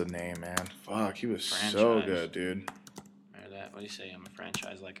 Man, that's a name, man. Fuck, he was so good, dude. What do you say? I'm a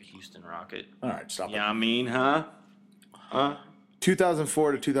franchise like a Houston Rocket. All right, stop it. Yeah, I mean, huh?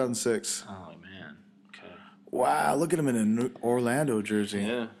 2004 to 2006. Oh, man. Okay. Wow, look at him in an Orlando jersey.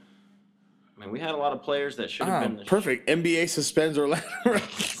 Yeah. I mean, we had a lot of players that should have been. Perfect. NBA suspends Orlando.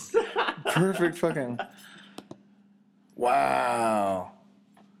 Perfect fucking. Wow.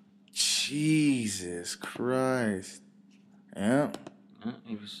 Jesus Christ. Yeah.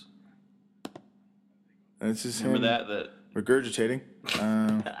 He was. That's just Remember him that regurgitating.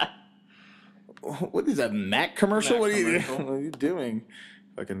 What is that, Mac commercial? Mac what commercial. What are you doing?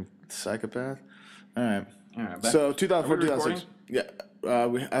 Fucking psychopath. All right. back. So 2004, Are we 2006. Yeah. I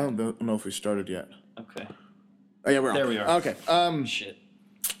don't know if we started yet. Okay. Oh yeah, we're on. There we are. Okay. Shit.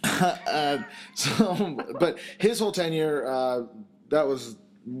 But his whole tenure, that was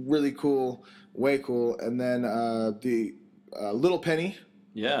really cool, way cool. And then the Little Penny.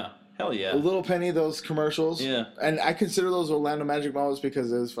 Yeah. Hell yeah. Little Penny, those commercials. Yeah. And I consider those Orlando Magic moments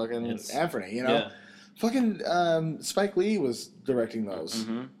because it was fucking Anthony, Yeah. Fucking Spike Lee was directing those.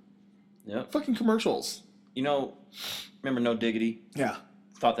 Mm-hmm. Yep. Fucking commercials. Remember No Diggity? Yeah.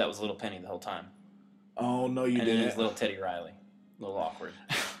 Thought that was Little Penny the whole time. Oh, no, you And didn't. it was Little Teddy Riley. A little awkward.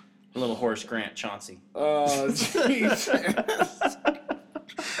 A little Horace Grant, Chauncey. Oh, jeez.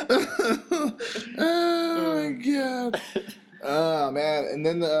 Oh, my God. Oh, man. And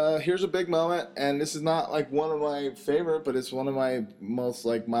then here's a big moment, and this is not, like, one of my favorite, but it's one of my most,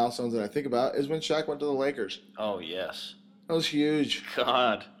 like, milestones that I think about, is when Shaq went to the Lakers. Oh, yes. That was huge.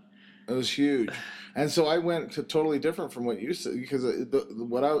 God. It was huge. And so I went to totally different from what you said, because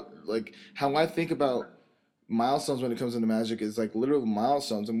how I think about milestones when it comes into Magic is, like, literal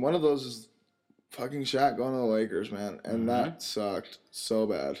milestones. And one of those is fucking Shaq going to the Lakers, man. And that sucked so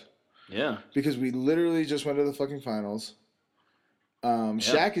bad. Yeah. Because we literally just went to the fucking finals.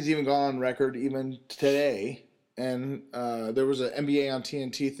 Shaq has even gone on record even today, and there was an NBA on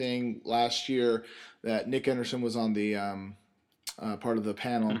TNT thing last year that Nick Anderson was on the part of the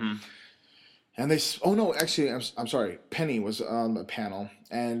panel, and I'm sorry, Penny was on the panel,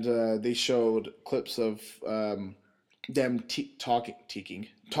 and they showed clips of them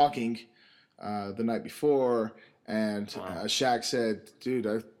talking the night before, and Shaq said, "Dude,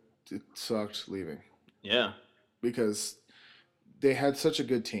 it sucked leaving." Yeah. Because they had such a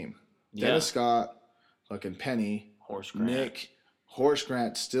good team. Yeah. Dennis Scott, fucking Penny, Horace Grant. Nick, Horace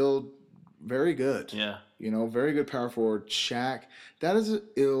Grant, still very good. Yeah. Very good power forward. Shaq, that is an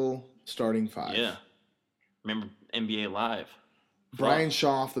ill starting 5. Yeah. Remember NBA Live? Brian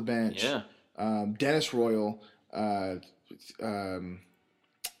Shaw off the bench. Yeah. Dennis Royal.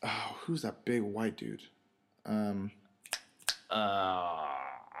 Who's that big white dude?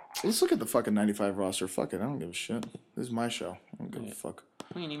 Let's look at the fucking 95 roster. Fuck it. I don't give a shit. This is my show. I don't give a fuck.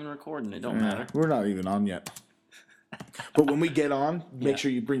 We ain't even recording. It don't matter. We're not even on yet. But when we get on, make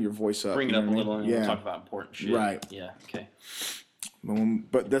sure you bring your voice up. Bring it up a little and we'll we'll talk about important shit. Right. Yeah. Okay.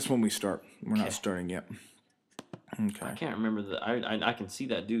 But that's when we start. We're not starting yet. Okay. I can't remember I can see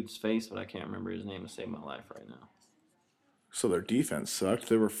that dude's face, but I can't remember his name to save my life right now. So their defense sucked.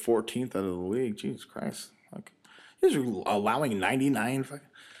 They were 14th out of the league. Jesus Christ. Like, you guys are allowing 99 fucking...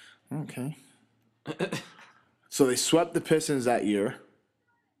 Okay. So they swept the Pistons that year,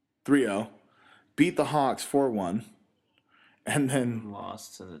 3-0, beat the Hawks 4-1, and then...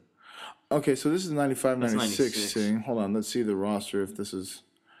 Lost to the... Okay, so this is 95-96 96. thing. Hold on, let's see the roster if this is...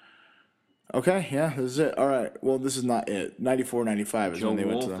 Okay, yeah, this is it. All right, well, this is not it. 94-95 is Joe when they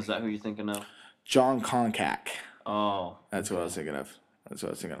went Wolf, to them. is that who you're thinking of? John Koncak. Oh, That's what I was thinking of.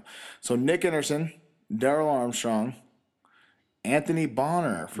 So Nick Anderson, Daryl Armstrong, Anthony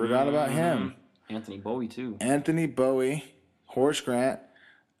Bonner. Forgot about him. Anthony Bowie too. Anthony Bowie, Horace Grant.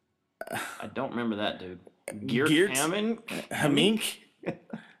 I don't remember that dude. Geert Hamink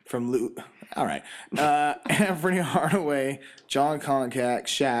from All right. Anthony Hardaway, John Concack,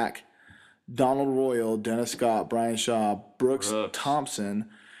 Shaq, Donald Royal, Dennis Scott, Brian Shaw, Brooks. Thompson,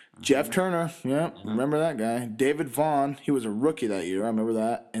 Jeff Turner. Yeah, remember that guy. David Vaughn. He was a rookie that year. I remember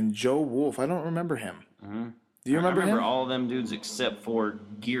that. And Joe Wolf. I don't remember him. Do you remember him? I remember all of them dudes except for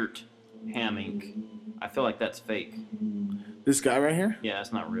Geert Hamink. I feel like that's fake. This guy right here? Yeah,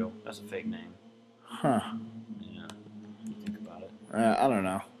 that's not real. That's a fake name. Huh. Yeah. Think about it. I don't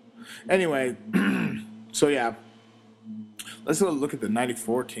know. Anyway, so yeah. Let's go look at the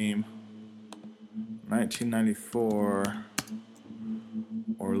 94 team. 1994.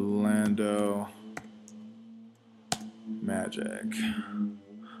 Orlando Magic.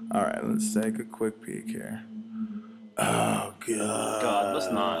 All right, let's take a quick peek here. Oh, God.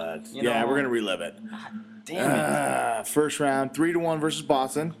 Let's not. We're going to relive it. Damn it. First round, 3-1 versus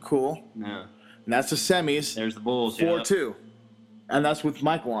Boston. Cool. Yeah. And that's the semis. There's the Bulls. 4-2. And that's with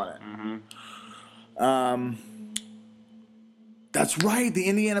Michael on it. That's right. The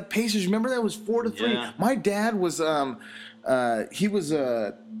Indiana Pacers. Remember that was 4-3. Yeah. My dad was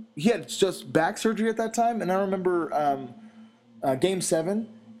he had just back surgery at that time, and I remember Game 7,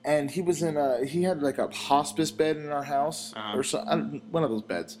 and he was he had like a hospice bed in our house or one of those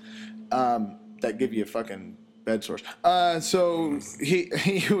beds that give you a fucking bed sores. So he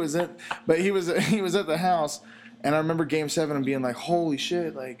was at the house, and I remember Game 7 and being like, holy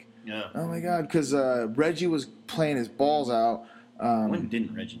shit, like, oh my God, because Reggie was playing his balls out. When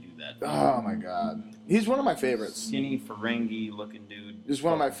didn't Reggie do that? Oh my God, he's one of my favorites. Skinny, Ferengi looking dude. Just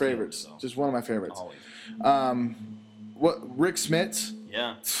one of my favorites. Just one of my favorites. Always. Rick Smits?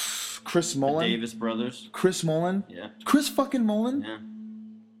 Yeah. Chris Mullin? The Davis brothers. Chris Mullin? Yeah. Chris fucking Mullin? Yeah.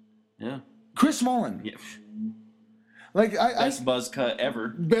 Yeah. Chris Mullin. Yeah. Like Best buzz cut ever.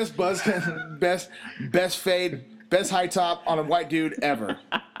 Best buzz cut, best fade, best high top on a white dude ever.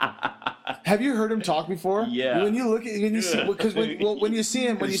 Have you heard him talk before? Yeah. When you see, because when you see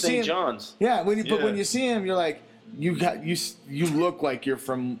him, St. John's. Yeah. But when you see him, you're like, you look like you're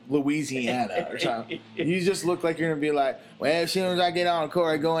from Louisiana or something. You just look like you're gonna be like, well, as soon as I get on the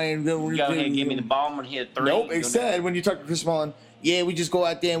court, I go in and go ahead and give me the ball and hit 3. Nope. Instead, when you talk to Chris Mullin, yeah, we just go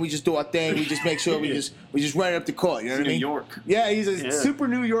out there and we just do our thing. We just make sure we just run it up the court. You know what I mean? New York. Yeah, he's a super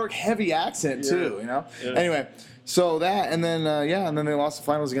New York heavy accent too. You know. Yeah. Anyway, so that and then and then they lost the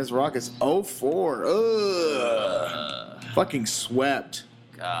finals against the Rockets 0-4. Ugh. Fucking swept.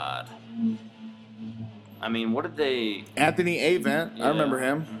 God. I mean, what did they... Anthony Avent. I remember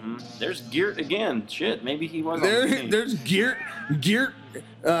him. Mm-hmm. There's Geert again. Shit, maybe he was There's Geert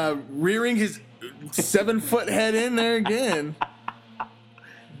rearing his 7-foot head in there again.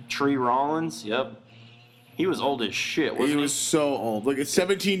 Tree Rollins, yep. He was old as shit, wasn't he? He was so old. Look, at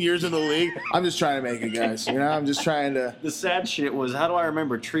 17 years in the league. I'm just trying to make it, guys. You know, I'm just trying to... The sad shit was, how do I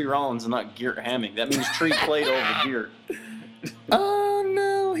remember Tree Rollins and not Geert Haming? That means Tree played over Geert. Oh,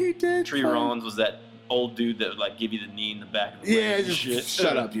 no, he did. Tree Rollins was that old dude that would like give you the knee in the back of the leg. Just shit.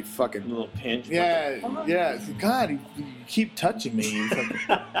 Shut up, you fucking little pinch. Yeah. God, you keep touching me. You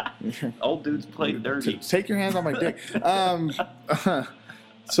fucking... Old dudes play dirty. Take your hands on my dick.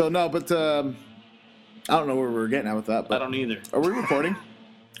 So no, but I don't know where we're getting at with that. But I don't either. Are we recording?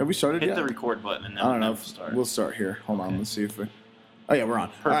 Have we started yet? Hit the record button and then I don't know. Start. We'll start here. Hold on. Let's see if we. Oh yeah, we're on.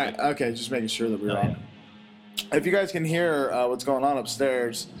 Perfect. All right. Okay, just making sure that we're on. If you guys can hear what's going on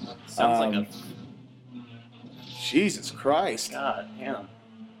upstairs, sounds like a. Jesus Christ. God damn.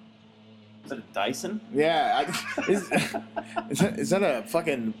 Is that a Dyson? Yeah. Is that a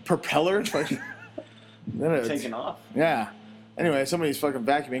fucking propeller? Taking off? Yeah. Anyway, somebody's fucking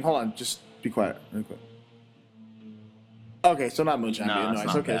vacuuming. Hold on. Just be quiet real quick. Okay, so not moonshine being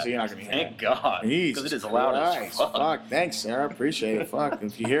noise. Okay, so you're not going to hear it. Thank God. Because it is loud as fuck. Fuck. Thanks, Sarah. Appreciate it. Fuck.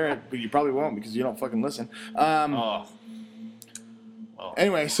 If you hear it, but you probably won't because you don't fucking listen. Well.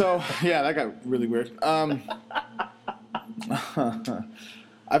 Anyway, so, yeah, that got really weird. I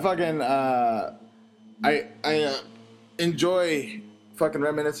fucking, I enjoy fucking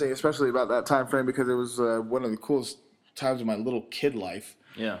reminiscing, especially about that time frame because it was one of the coolest times of my little kid life.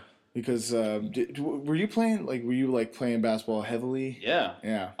 Yeah. Because were you playing basketball heavily? Yeah.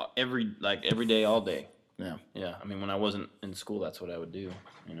 Yeah. Every day, all day. Yeah. Yeah. I mean, when I wasn't in school, that's what I would do.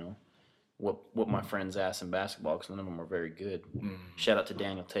 You know, whoop my friend's ass in basketball because none of them were very good. Shout out to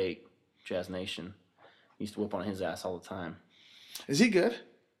Daniel Tate, Jazz Nation. He used to whoop on his ass all the time. Is he good?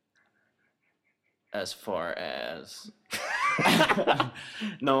 as far as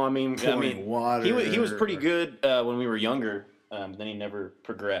no, I mean, Pouring water. he was pretty good when we were younger. Then he never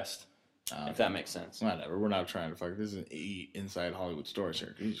progressed. If that makes sense. Whatever. We're not trying to fuck. This is an inside Hollywood stories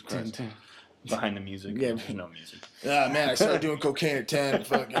here. Jesus Christ. Behind the music, Yeah. there's no music. Ah, man, I started doing cocaine at 10.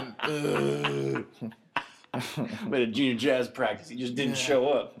 Fucking. We had a junior jazz practice. He just didn't show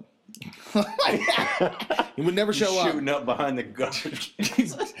up. He would never show up. Shooting up behind the garbage.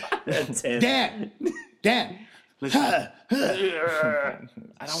 At 10. Dad. I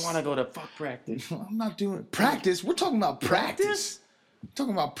don't want to go to fuck practice. I'm not doing practice. We're talking about practice. We're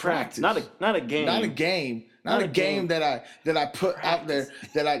talking about practice. Not a game. Not a game. Not a game that I put out there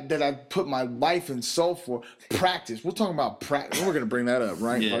that I put my life and soul for. Practice. We're talking about practice. We're gonna bring that up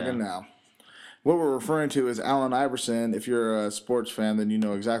right fucking now. What we're referring to is Allen Iverson. If you're a sports fan, then you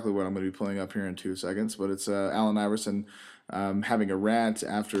know exactly what I'm going to be pulling up here in 2 seconds. But it's Allen Iverson having a rant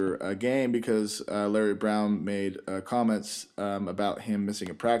after a game because Larry Brown made comments about him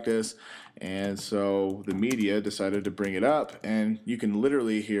missing a practice. And so the media decided to bring it up. And you can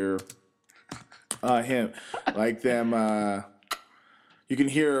literally hear him, like them. You can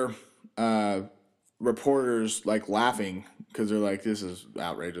hear reporters like laughing because they're like, this is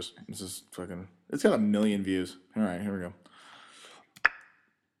outrageous. This is fucking, it's got 1 million views. All right, here we go.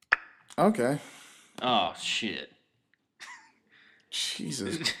 Okay. Oh, shit.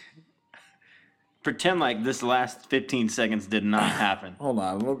 Jesus. Pretend like this last 15 seconds did not happen. Hold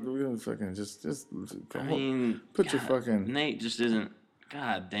on. We're gonna fucking just I mean, put your fucking. Nate just isn't.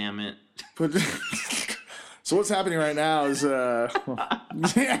 God damn it. Put. So what's happening right now is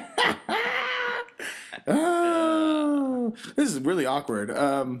oh, this is really awkward.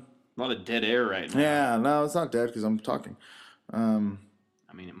 A lot of dead air right now. Yeah, no, it's not dead because I'm talking. I mean,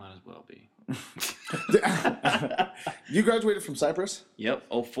 it might as well be. You graduated from Cyprus? Yep,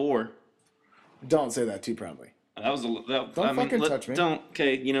 04. Don't say that too proudly. That was a. That, Don't fucking touch me. Don't.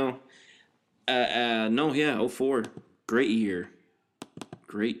 Okay, you know. No, yeah, 04. Great year.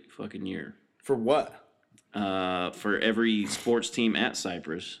 Great fucking year. For what? For every sports team at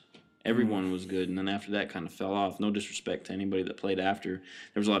Cyprus. Everyone was good, and then after that kind of fell off. No disrespect to anybody that played after.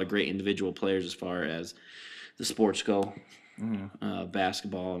 There was a lot of great individual players as far as the sports go,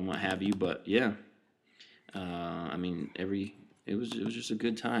 basketball and what have you. But yeah, I mean, it was just a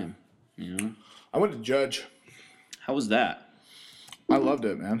good time, you know. I went to Judge. How was that? I loved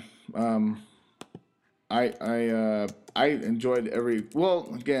it, man. I enjoyed every.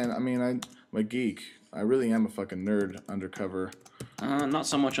 Well, again, I mean, I'm a geek. I really am a fucking nerd undercover. Not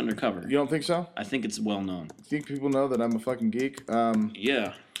so much undercover. You don't think so? I think it's well known. You think people know that I'm a fucking geek?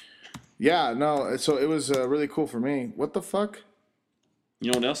 Yeah. Yeah, no. So it was really cool for me. What the fuck?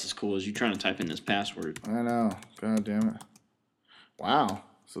 You know what else is cool is you trying to type in this password. I know. God damn it. Wow.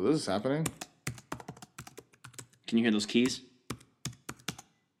 So this is happening? Can you hear those keys?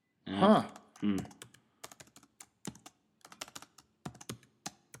 Huh.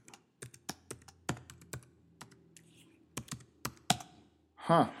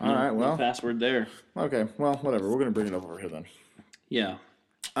 Huh. All right. No Well. password there. Okay. Well, whatever. We're gonna bring it up over here then. Yeah.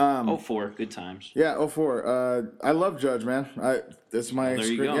 04, good times. Yeah. 04. I love Judge, man. That's my. There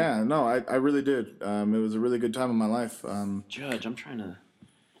you go. Yeah. No, I really did. It was a really good time in my life. Judge, I'm trying to.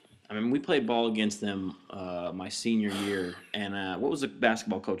 I mean, we played ball against them my senior year, and what was the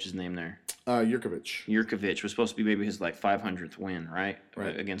basketball coach's name there? Yurkovich. Yurkovich was supposed to be maybe his like 500th win, right?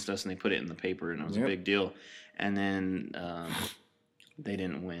 Right. Against us, and they put it in the paper, and it was a Yep. big deal. And then they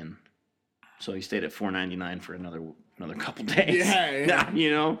didn't win, so he stayed at $4.99 for another couple days. Yeah. You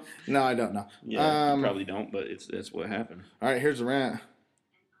know. No, I don't know. Yeah, you probably don't, but that's what happened. All right. Here's the rant.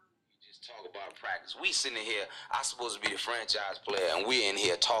 Just talk about practice. We sitting here, I'm supposed to be the franchise player, and we're in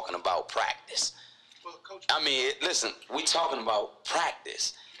here talking about practice. I mean, listen, we talking about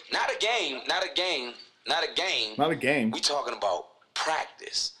practice. Not a game. Not a game. We talking about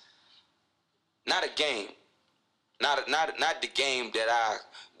practice. Not a game. Not the game that I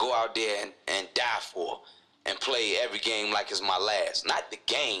go out there and die for and play every game like it's my last. Not the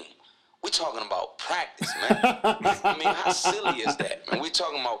game. We talking about practice, man. I mean, how silly is that, man? We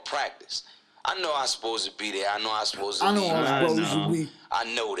talking about practice. I know I'm supposed to be there. I know I'm supposed to be. I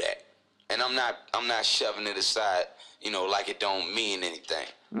know that. And I'm not shoving it aside, you know, like it don't mean anything.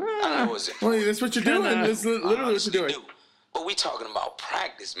 I know it's Well, that's what you're doing. That's literally what you're doing. But we talking about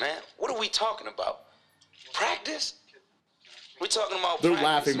practice, man. What are we talking about? Practice? We talking about They're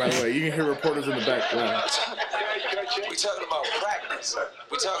practice, laughing, by the way. You can hear reporters in the back. We talking about practice.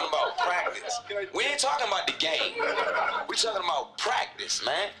 We talking about practice. We ain't talking about the game. We talking about practice,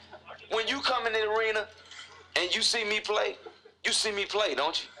 man. When you come in the arena and you see me play,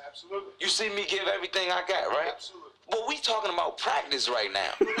 don't you? Absolutely. You see me give everything I got, right? Absolutely. But we talking about practice right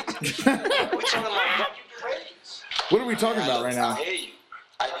now. We talking about What are we talking about right I now? hear you.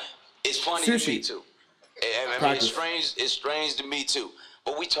 It's funny Sushi. to me too. I mean, Practice. it's strange to me too.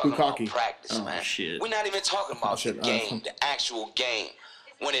 But we talking Bukkake. about practice, Oh, man. shit. We're not even talking about shit. the game, the actual game,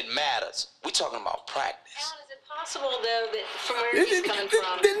 when it matters. We talking about practice. Alan, is it possible, though, that from where he's coming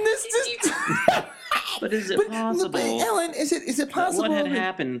from, Then this if you But is it possible? Ellen, is it What possible? had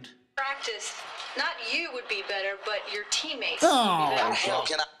happened? practice, not you would be better, but your teammates Oh. would be better. Hell,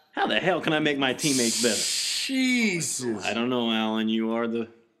 can I? How the hell can I make my teammates better? Jesus. I don't know, Alan. You are the.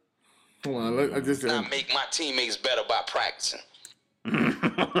 Hold on. I just Not make my teammates better by practicing.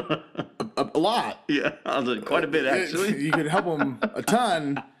 a lot. Yeah, quite a bit actually. You could help them a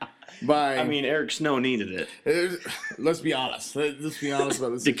ton by. I mean, Eric Snow needed it. let's be honest. Let's be honest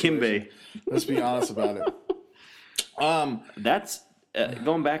about this. Dikembe. Let's be honest about it. That's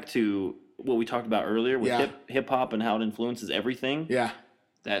going back to what we talked about earlier with Yeah. hip hop and how it influences everything. Yeah.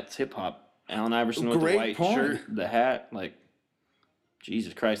 That's hip hop. Allen Iverson with Great the white point. shirt, the hat, like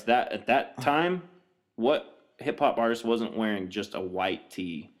Jesus Christ. That at that time, what hip hop artist wasn't wearing just a white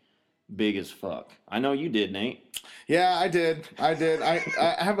tee, big as fuck? I know you did, Nate. Yeah, I did. I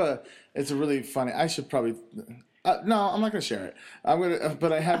have a. It's a really funny. I should probably. No, I'm not gonna share it. I'm gonna.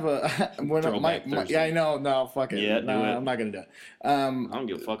 But I have a. When Throwback Thursday. yeah, I know. No, fuck it. Yeah, do no, it. I'm not gonna do it. I don't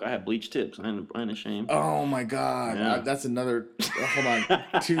give a fuck. I have bleach tips. I ain't ashamed. Oh my god, Yeah. that's another. Hold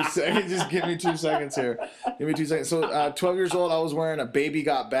on, 2 seconds. Just give me 2 seconds here. Give me 2 seconds. So, 12 years old, I was wearing a "Baby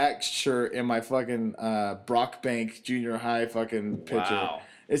Got Back" shirt in my fucking Brock Bank junior high fucking picture. Wow.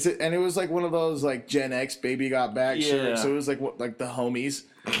 And it was like one of those like Gen X "Baby Got Back" Yeah. shirts. So it was like like the homies.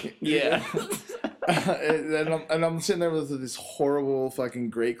 Yeah. and I'm sitting there with this horrible fucking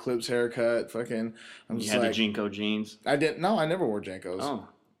Great Clips haircut. Fucking, I'm You just had like, the Jinko jeans. I didn't. No, I never wore Jankos. Oh.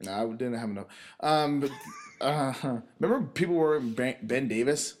 No, I didn't have enough. But remember people were Ben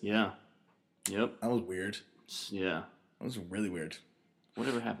Davis? Yeah. Yep. That was weird. Yeah. That was really weird.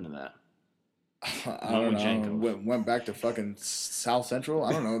 Whatever happened to that? I don't know. Jankos. Went back to fucking South Central.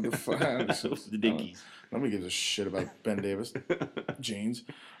 I don't know. The Dickies. Nobody gives a shit about Ben Davis jeans.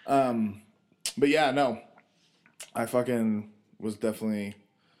 But yeah, no. I fucking was definitely.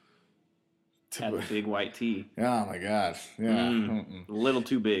 Had the big white tee. Oh my god. Yeah. A little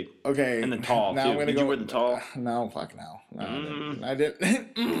too big. Okay. And the tall, Now too. I'm gonna Did go you wear the tall? No, fuck no. No, I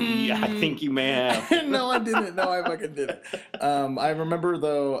didn't. Yeah, I think you may have. No, I didn't. No, I fucking didn't. I remember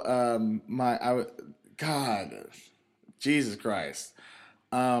though. God, Jesus Christ.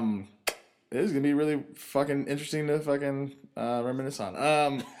 It is gonna be really fucking interesting to fucking reminisce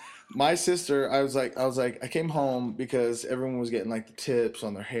on. My sister, I was like, I came home because everyone was getting like the tips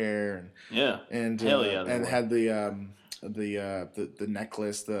on their hair Yeah. and Hell yeah, they and were. had the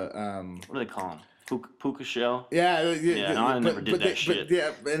necklace, What do they call them? Puka shell? yeah, no, I never did that they, shit. But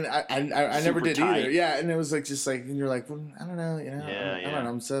yeah, and I never Super did tight. either. Yeah, and it was like just like, and you're like, well, I don't know, I don't know.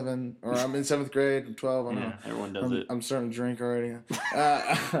 I'm 7 or I'm in 7th grade. I'm 12. I don't Yeah, know. everyone does it. I'm starting to drink already.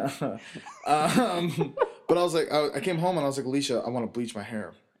 But I was like, I came home and I was like, Alicia, I want to bleach my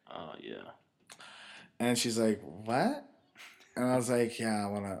hair. Oh, yeah. And she's like, what? And I was like, yeah,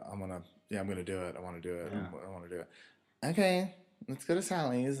 I'm gonna do it. I want to do it. I want to do it. Okay, let's go to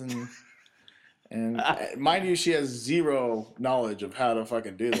Sally's and mind you, she has zero knowledge of how to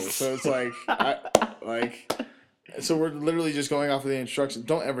fucking do this. So it's like, so we're literally just going off of the instructions.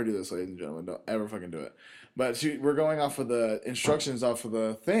 Don't ever do this, ladies and gentlemen. Don't ever fucking do it. But we're going off of the instructions off of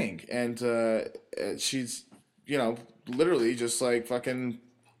the thing, and she's, literally just like fucking.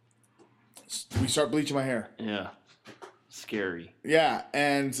 We start bleaching my hair. Yeah. Scary. Yeah,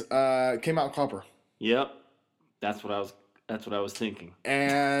 and came out copper. Yep. That's what I was thinking.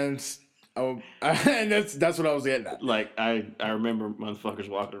 And and that's what I was getting at. Like I remember motherfuckers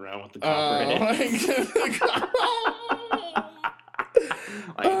walking around with the copper head.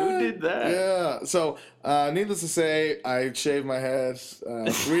 Like who did that? Yeah. So, needless to say, I shaved my head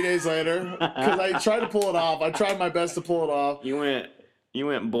 3 days later because I tried to pull it off. I tried my best to pull it off. You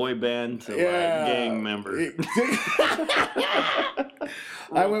went boy band to like gang member.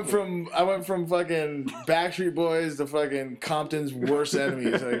 I went from fucking Backstreet Boys to fucking Compton's worst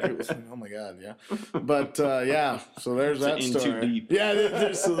enemies. Like, it was, oh my god, yeah. But yeah, so there's that In too story. deep.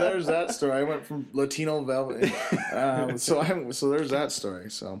 Yeah, so there's that story. I went from Latino Velvet. So there's that story.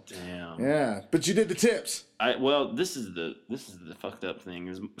 So Damn. yeah, but you did the tips. This is the fucked up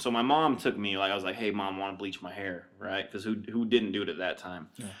thing. So my mom took me, like I was like, hey mom, I want to bleach my hair, right? Because who didn't do it at that time?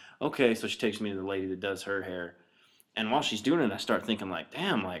 Yeah. Okay, so she takes me to the lady that does her hair. And while she's doing it, I start thinking like,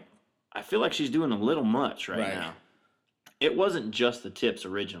 damn, like I feel like she's doing a little much right now. It wasn't just the tips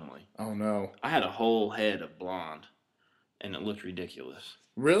originally. Oh no. I had a whole head of blonde, and it looked ridiculous.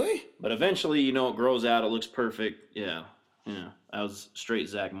 Really? But eventually, it grows out. It looks perfect. Yeah. I was straight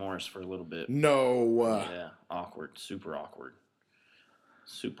Zach Morris for a little bit. No. Yeah, awkward. Super awkward.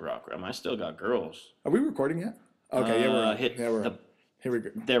 Super awkward. I mean, I still got girls. Are we recording yet? Okay, yeah, we're on. We're on. Here we go.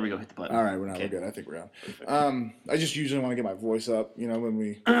 There we go. Hit the button. All right, we're good. I think we're on. I just usually want to get my voice up, when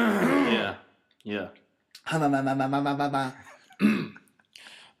we. Yeah. Yeah,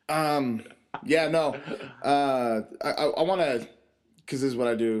 no. I want to, because this is what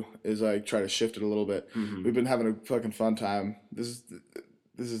I do, is I try to shift it a little bit. Mm-hmm. We've been having a fucking fun time. This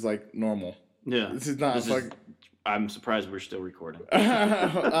is like normal. Yeah. This is not like. I'm surprised we're still recording. Because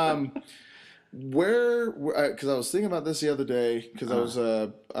I was thinking about this the other day, because I was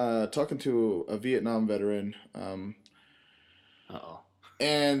talking to a Vietnam veteran. Uh-oh.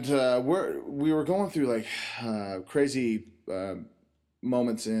 And we were going through like crazy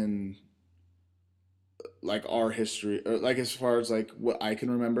moments in like our history, or like as far as like what I can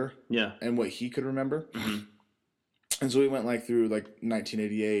remember, and what he could remember. Mm-hmm. And so we went like through like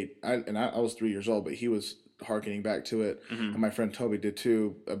 1988. I was 3 years old, but he was hearkening back to it, mm-hmm. and my friend Toby did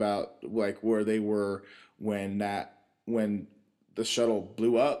too, about like where they were when the shuttle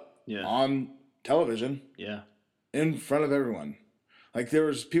blew up on television, in front of everyone. Like, there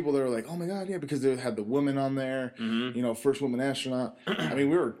was people that were like, oh, my God, yeah, because they had the woman on there, mm-hmm. First woman astronaut. I mean,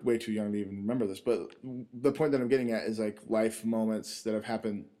 we were way too young to even remember this. But the point that I'm getting at is, like, life moments that have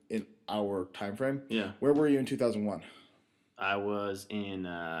happened in our time frame. Yeah. Where were you in 2001? I was in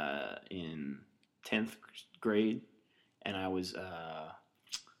 10th grade, and I was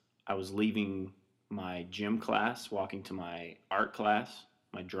leaving my gym class, walking to my art class.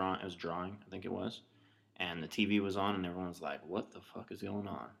 It was drawing, I think it was. And the TV was on, and everyone's like, what the fuck is going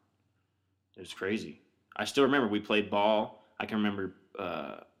on? It was crazy. I still remember we played ball. I can remember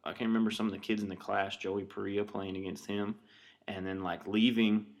some of the kids in the class, Joey Perea playing against him, and then like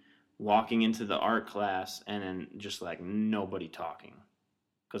leaving, walking into the art class, and then just like nobody talking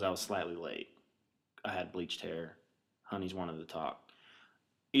because I was slightly late. I had bleached hair. Honeys wanted to talk.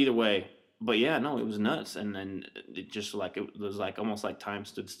 Either way, but yeah, no, it was nuts. And then it was like almost like time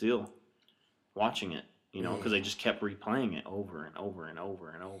stood still watching it. Because they just kept replaying it over and over and over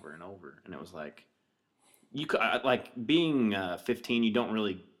and over and over, and it was like, being 15,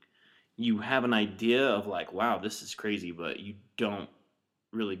 you have an idea of like, wow, this is crazy, but you don't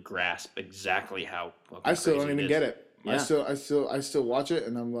really grasp exactly how. I still don't even get it. Yeah. I still watch it,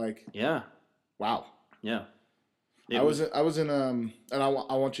 and I'm like, yeah, wow, yeah. I was in and I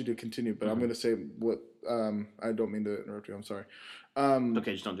want you to continue, but mm-hmm. I'm going to say what I don't mean to interrupt you. I'm sorry.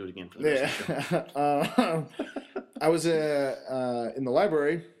 Okay, just don't do it again for the rest of the show. I was in the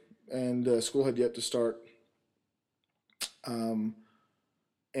library, and school had yet to start.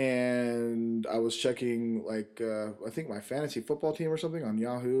 And I was checking I think my fantasy football team or something on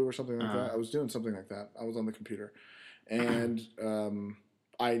Yahoo or something like that. I was doing something like that. I was on the computer, and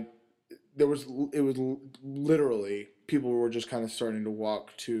it was literally people were just kind of starting to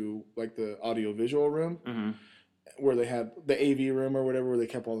walk to like the audio visual room. Mm-hmm. Where they had the AV room or whatever, where they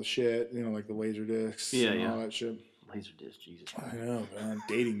kept all the shit, like the laser discs and all that shit. Laser disc, Jesus. I know, man,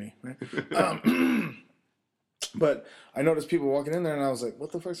 dating me. Right? But I noticed people walking in there, and I was like,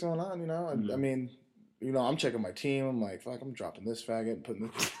 "What the fuck's going on?" Mm-hmm. I mean, I'm checking my team. I'm like, "Fuck, I'm dropping this faggot and putting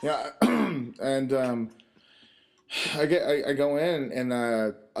this." And I go in, and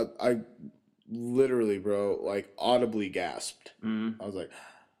I literally, bro, like audibly gasped. Mm-hmm. I was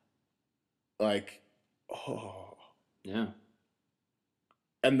like, oh. Yeah.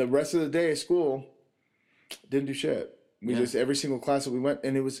 And the rest of the day at school didn't do shit. We just every single class that we went,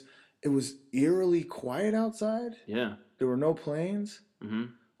 and it was eerily quiet outside. Yeah. There were no planes. Mm-hmm.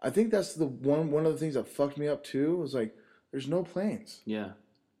 I think that's the one of the things that fucked me up too, was like there's no planes. Yeah.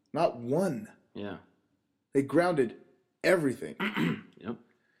 Not one. Yeah. They grounded everything. Yep.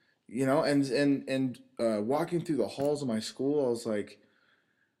 And walking through the halls of my school, I was like,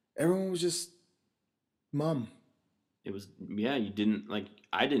 everyone was just mum. It was, you didn't,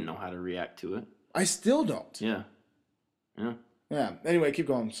 I didn't know how to react to it. I still don't. Yeah. Yeah. Yeah. Anyway, keep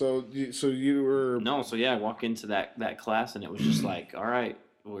going. So you were... No, I walk into that class, and it was just like, all right,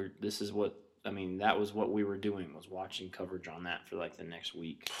 that was what we were doing, was watching coverage on that for like the next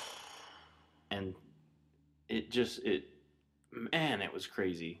week. And it was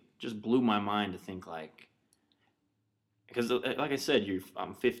crazy. Just blew my mind to think because like I said,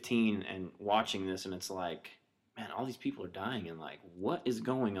 I'm 15 and watching this, and it's like, man, all these people are dying, and like, what is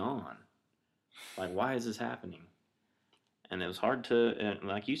going on? Like, why is this happening? And it was hard and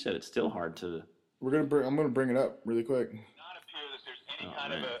like you said, it's still hard to I'm gonna bring it up really quick. Not appear that there's any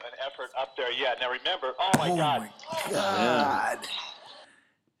kind of an effort up there yet. Now remember, oh my God. God.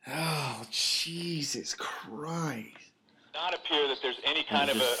 Oh, Jesus Christ. Not appear that there's any kind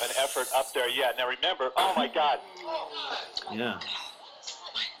of an effort up there yet. Now remember, oh my God. Yeah.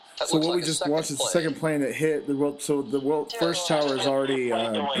 So what we just watched is the second plane that hit the world. So the first tower is already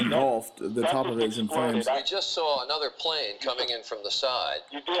engulfed. The top of it is in flames. We just saw another plane coming in from the side.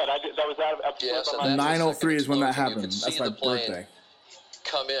 You did. That was out of Yes, and my that's the 9:03 is when that second happened. explosion. You That's can my see the plane birthday.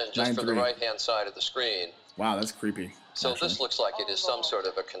 come in just from the 9/3. right-hand side of the screen. Wow, that's creepy. So this looks like it is some sort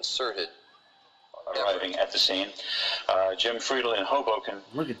of a concerted arriving at the scene. Jim Friedel in Hoboken.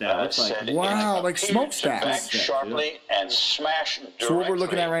 Look at that. Looks like said wow, it like appeared smokestacks. to bank sharply and smash directly. So what we're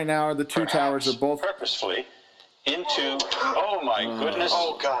looking at right now are the two towers. They're both purposefully into. Oh my goodness!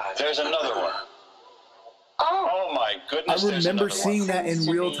 Oh God! There's another one. Oh my I goodness! there's remember another seeing one. that in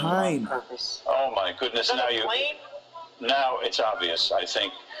real time. Oh my goodness! Now it's obvious. I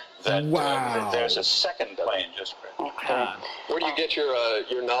think that Wow. there's a second plane just. Where do you get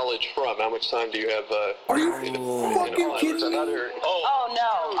your knowledge from? How much time do you have? Are you fucking kidding me? Oh,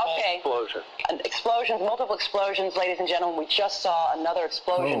 no. Okay. Explosion. Explosions, multiple explosions, ladies and gentlemen. We just saw another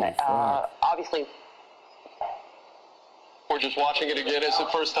explosion. Holy fuck. Obviously, We're just watching it again. It's the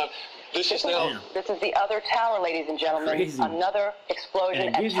first time. This is now. this is the other tower, ladies and gentlemen. Crazy. Another explosion And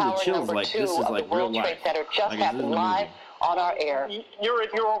it at gives you the tower chills, number like, 2 this is of like the World real Trade life. Center just Like, this happened is a live movie. on our air.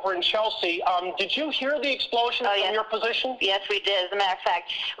 You're over in Chelsea. Did you hear the explosion Oh, yeah. from your position? Yes, we did. As a matter of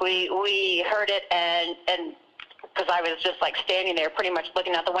fact, we heard it, and because I was just like standing there, pretty much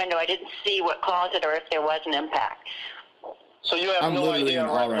looking out the window, I didn't see what caused it or if there was an impact. So you have I'm no literally idea in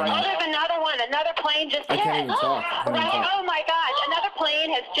awe right Oh, now. there's another one. Another plane just I hit. can't even talk. I can't even Right. talk. Oh my gosh! Another plane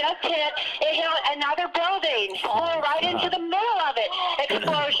has just hit. It hit another building. Flew right into the middle of it.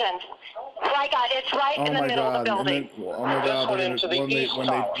 Explosion. My God! It's right Oh in the my middle of god! the And building. then, oh my god! one When into the they east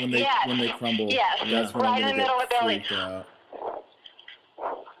tower. Yes. when they crumble. Yes. That's when Right I'm in the gonna middle of the get building. freaked out.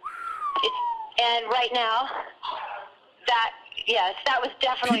 And right now, that was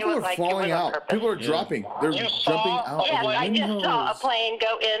definitely People are like falling it was on out. purpose. People are dropping. They're You jumping saw out Yes, of I just windows. saw a plane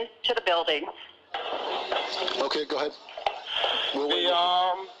go into the building. Okay, go ahead. We'll wait.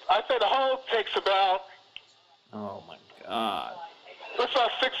 I say the whole takes about, Oh my God. looks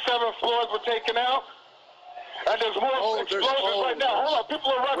like 6, 7 floors were taken out. And there's more explosions right now. Hold on,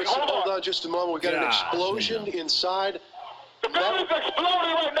 people are running. Wait, Hold on. just a moment. We got an God explosion inside. The building's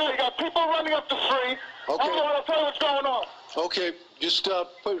exploding right now. You got people running up the street. Okay. Hold on, I'll tell you what's going on. Okay, just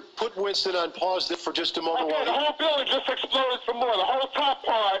put Winston on pause there for just a moment. Okay, the whole building just exploded some more. The whole top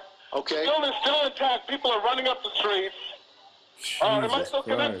part. Okay. The building's still intact. People are running up the streets. Am I Jesus still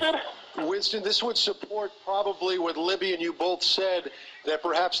Christ. connected? Winston, this would support probably what Libby and you both said, that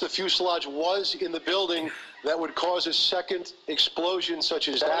perhaps the fuselage was in the building that would cause a second explosion such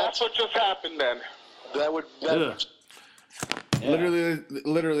as And that. that's what just happened then. That would. Ugh.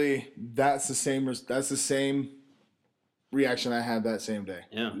 Literally, that's the same reaction I had that same day.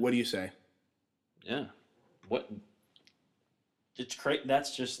 Yeah. What do you say? Yeah. What? It's crazy.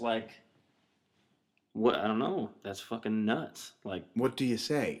 That's just like. What? I don't know. That's fucking nuts. Like. What do you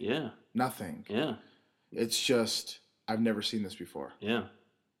say? Yeah. Nothing. Yeah. It's just I've never seen this before. Yeah.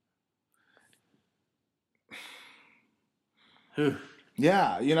 Whew.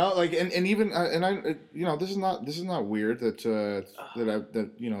 Yeah, like and even and I this is not weird that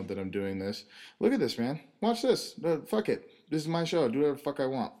that I'm doing this. Look at this, man. Watch this. Fuck it. This is my show. Do whatever the fuck I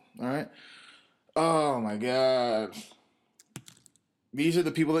want. All right. Oh my god. These are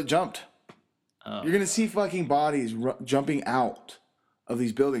the people that jumped. Oh. You're gonna see fucking bodies jumping out of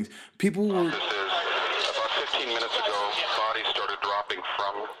these buildings. People were. About 15 minutes ago, bodies started dropping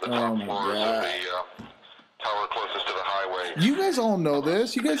from the top my floors God. of the tower closest to the highway. You guys all know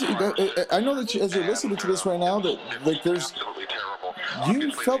this. You guys, I know that as you're listening to this right now, that like there's. Absolutely terrible. You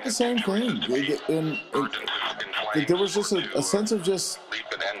Obviously, felt they the had same thing. situations And urgent in flames there was just to, a sense of just. leap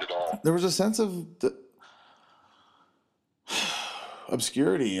and end it all. There was a sense of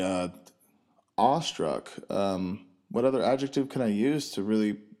obscurity, awestruck. What other adjective can I use to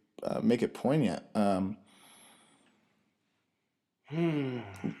really make it poignant?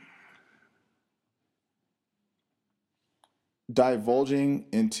 Divulging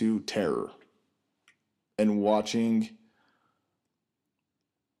into terror and watching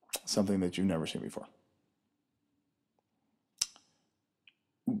something that you've never seen before.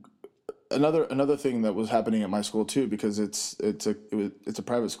 Another thing that was happening at my school too, because it's a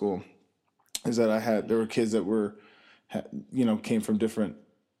private school, is that there were kids that came from different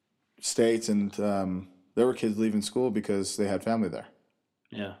states, and there were kids leaving school because they had family there.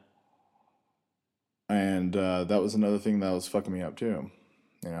 Yeah. And that was another thing that was fucking me up too,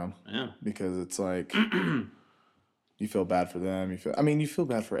 you know? Yeah. Because it's like, you feel bad for them. You feel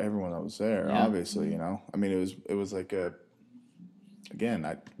bad for everyone that was there, obviously, you know? I mean, it was like again,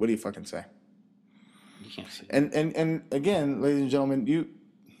 what do you fucking say? You can't say. And again, ladies and gentlemen, you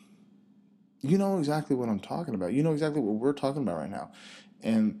know exactly what I'm talking about. You know exactly what we're talking about right now.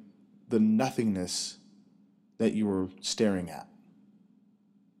 And the nothingness that you were staring at.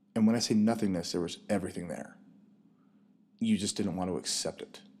 And when I say nothingness, there was everything there. You just didn't want to accept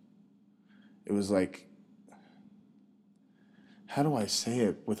it. It was like, how do I say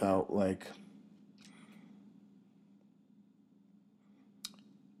it without like...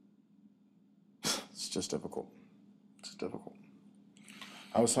 It's just difficult. It's difficult.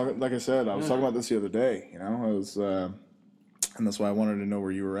 I was talking, like I said, I was talking about this the other day, you know? I was, and that's why I wanted to know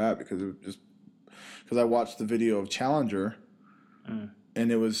where you were at, because I watched the video of Challenger,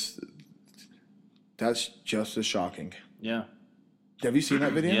 and that's just as shocking. Yeah. Have you seen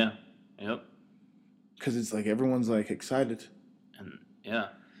that video? Yeah. Yep. Because it's like everyone's like excited. And yeah.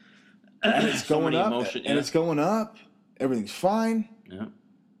 And it's going up. Emotion, and it's going up. Everything's fine. Yeah.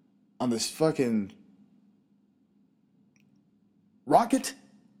 On this fucking rocket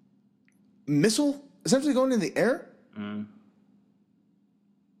missile essentially going in the air.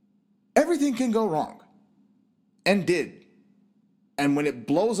 Everything can go wrong. And did. And when it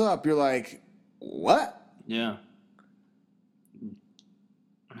blows up, you're like, what? Yeah.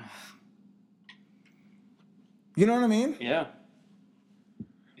 You know what I mean? Yeah.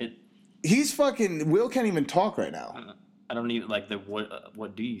 He's fucking... Will can't even talk right now. I don't even like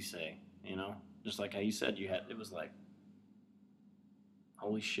what do you say? You know, just like how you said it was like,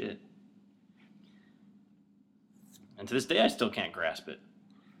 holy shit. And to this day, I still can't grasp it.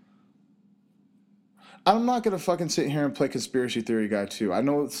 I'm not gonna fucking sit here and play conspiracy theory guy too. I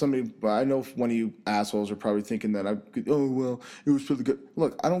know one of you assholes are probably thinking that it was for the good.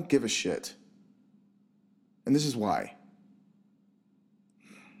 Look, I don't give a shit. And this is why.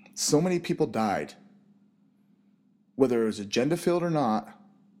 So many people died. Whether it was agenda filled or not,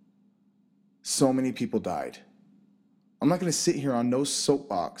 so many people died. I'm not gonna sit here on no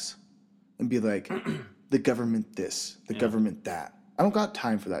soapbox and be like, the government this, the government that. I don't got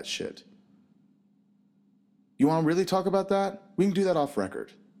time for that shit. You want to really talk about that? We can do that off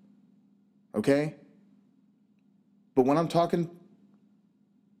record. Okay? But when I'm talking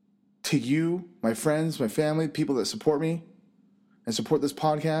to you, my friends, my family, people that support me and support this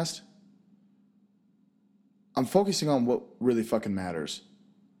podcast, I'm focusing on what really fucking matters.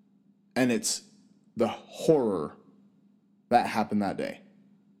 And it's the horror that happened that day.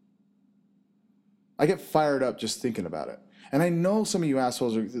 I get fired up just thinking about it. And I know some of you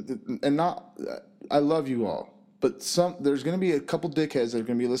assholes are, and not, I love you all, but there's going to be a couple dickheads that are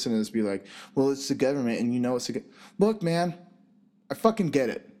going to be listening to this be like, well, it's the government, and you know it's the Look, man, I fucking get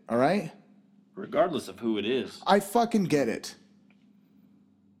it, all right? Regardless of who it is. I fucking get it.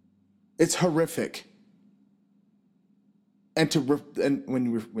 It's horrific. And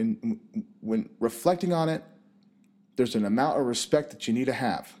when reflecting on it, there's an amount of respect that you need to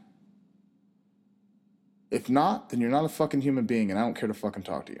have. If not, then you're not a fucking human being, and I don't care to fucking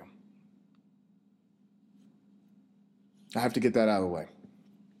talk to you. I have to get that out of the way.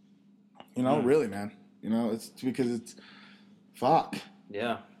 You know, really, man. You know, it's because it's fuck.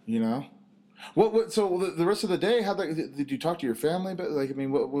 Yeah. You know, what? So the rest of the day, did you talk to your family? But like, I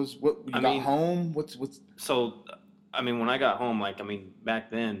mean, you got home? What's? So, I mean, when I got home, back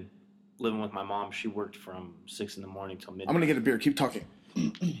then, living with my mom, she worked from 6 a.m. till midnight. I'm gonna get a beer. Keep talking.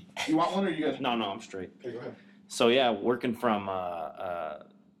 You want one or you guys? No, I'm straight. Okay, go ahead. So yeah, working from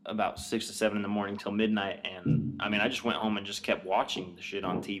about 6 to 7 in the morning till midnight, and I mean, I just went home and just kept watching the shit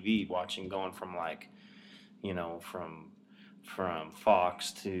on TV, going from like, you know, from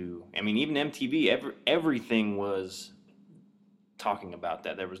Fox to, I mean, even MTV. Everything was talking about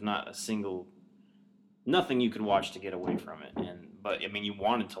that. There was not a single, nothing you could watch to get away from it. But I mean, you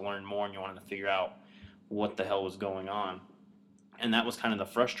wanted to learn more, and you wanted to figure out what the hell was going on. And that was kind of the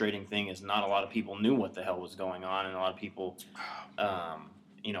frustrating thing, is not a lot of people knew what the hell was going on, and a lot of people,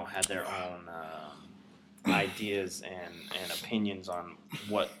 you know, had their own ideas and opinions on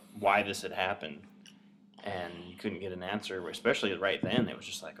why this had happened, and you couldn't get an answer, especially right then. It was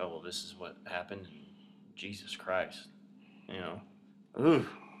just like, oh, well, this is what happened, and Jesus Christ, you know, ooh,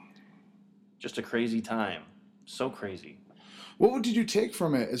 just a crazy time, so crazy. What did you take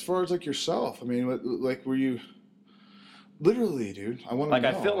from it as far as like yourself? I mean, like, were you? Literally, dude. I want to know.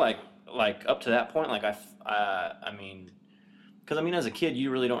 I feel like up to that point, I mean, because I mean, as a kid,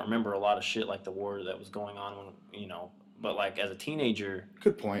 you really don't remember a lot of shit like the war that was going on when, you know, But like as a teenager,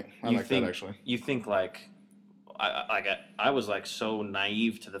 Good point. I like that actually. You think like, I was like so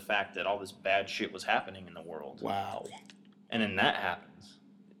naive to the fact that all this bad shit was happening in the world. Wow. And then that happens.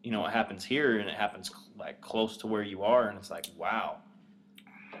 You know, it happens here, and it happens like close to where you are, and it's like, wow.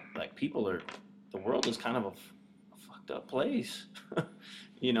 Like the world is kind of a fucked up place,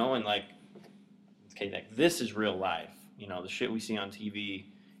 you know, and like, okay, like this is real life. You know, the shit we see on TV,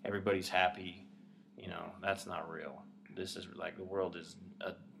 everybody's happy. You know, that's not real. This is like the world is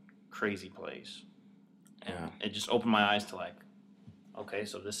a crazy place. And it just opened my eyes to like, okay,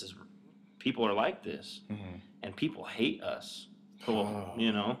 so this is, people are like this, and people hate us.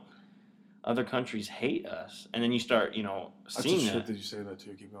 You know, other countries hate us, and then you start, you know, seeing that. Did you say that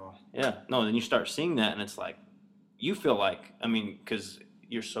too? Keep going. Yeah, no, then you start seeing that, and it's like, you feel like, I mean, because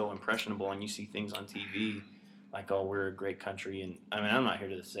you're so impressionable, and you see things on TV, like, oh, we're a great country, and I mean, I'm not here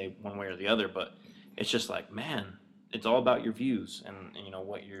to say one way or the other, but it's just like, man, it's all about your views, and you know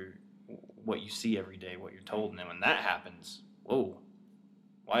what you see every day, what you're told, and then when that happens, whoa,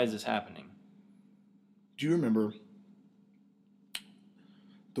 why is this happening? Do you remember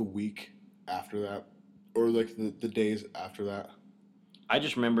the week after that, or like the days after that? I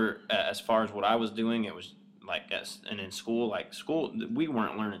just remember, as far as what I was doing, it was like, and in school, we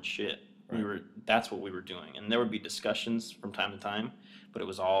weren't learning shit. Right. That's what we were doing, and there would be discussions from time to time, but it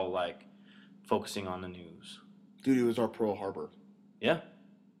was all like focusing on the news. Dude, it was our Pearl Harbor. Yeah.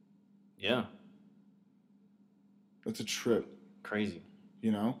 Yeah. That's a trip. Crazy.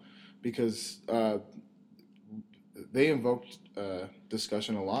 You know, because they invoked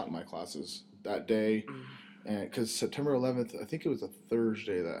discussion a lot in my classes that day, and because September 11th, I think it was a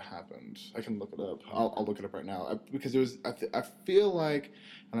Thursday that happened. I can look it up. I'll look it up right now because it was. I feel like,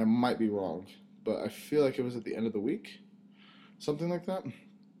 and I might be wrong, but I feel like it was at the end of the week, something like that.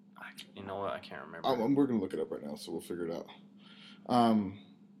 You know what? I can't remember. We're gonna look it up right now, so we'll figure it out.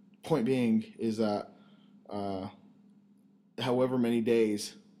 Point being is that however many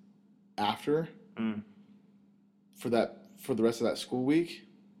days after for the rest of that school week,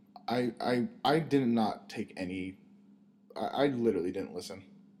 I did not take any. I literally didn't listen.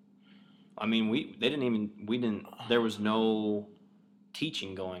 I mean, there was no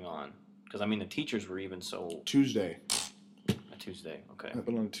teaching going on, because I mean the teachers were even so. Tuesday, okay. It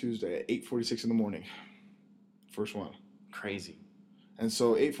happened on a Tuesday at 8:46 in the morning. First one. Crazy. And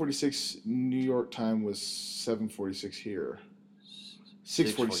so 8:46 New York time was 7:46 here.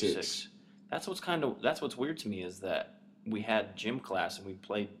 6:46. That's what's weird to me is that we had gym class and we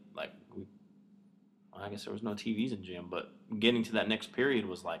played I guess there was no TVs in gym, but getting to that next period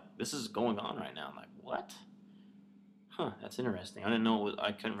was like, this is going on right now. I'm like, what? Huh, that's interesting. I didn't know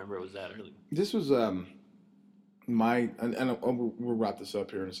I couldn't remember it was that early. This was and we'll wrap this up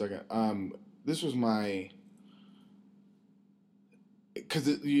here in a second. This was my, because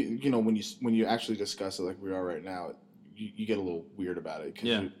you know when you actually discuss it like we are right now, you get a little weird about it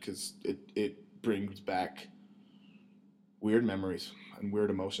because it brings back weird memories and weird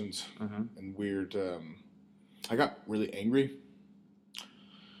emotions and weird. I got really angry.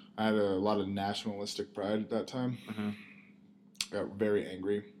 I had a lot of nationalistic pride at that time. I got very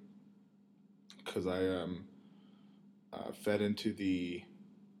angry because I fed into the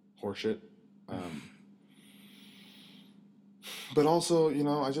horseshit. But also, you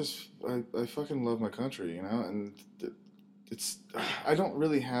know, I fucking love my country, you know, and I don't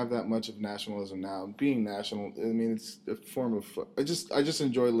really have that much of nationalism now. Being national, I mean, it's a form of, I just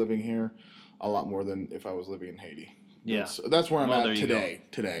enjoy living here a lot more than if I was living in Haiti. Yeah. That's where I'm at today.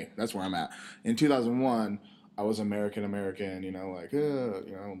 Today, that's where I'm at. In 2001, I was American, you know, like, you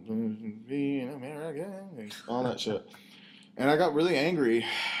know, being American, and all that shit. And I got really angry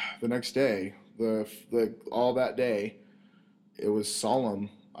the next day. All that day, it was solemn.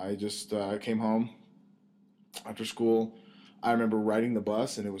 I just came home after school. I remember riding the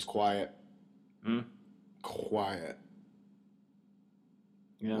bus, and it was quiet. Quiet.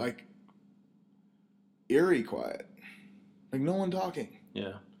 Yeah. Like, eerie quiet. Like, no one talking.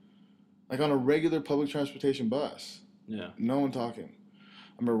 Yeah. Like, on a regular public transportation bus. Yeah. No one talking.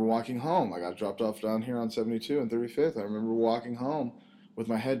 I remember walking home. I got dropped off down here on 72 and 35th. I remember walking home with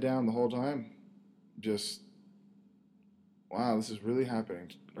my head down the whole time. Just, wow, this is really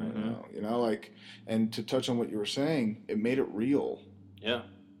happening right now. You know, like, and to touch on what you were saying, it made it real. Yeah.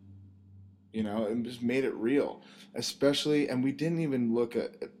 You know, it just made it real. Especially, and we didn't even look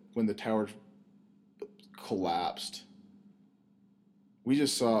at when the towers collapsed.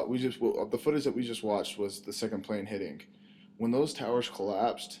 The footage that we just watched was the second plane hitting. When those towers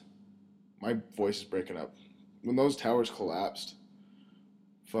collapsed, my voice is breaking up. When those towers collapsed,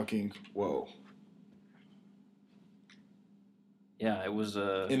 fucking whoa. Yeah, it was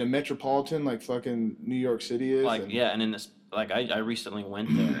in a metropolitan like fucking New York City is. Like and in this like I recently went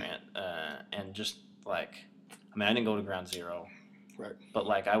there and just like I mean I didn't go to Ground Zero. Right. But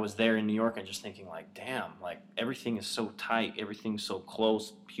like I was there in New York and just thinking like, damn, like everything is so tight, everything's so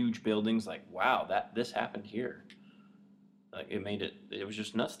close, huge buildings. Like, wow, this happened here. Like it was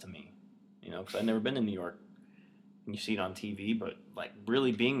just nuts to me, because I'd never been to New York. And you see it on TV, but like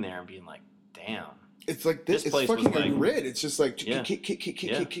really being there and being like, damn. It's like this. It's fucking a grid. It's just like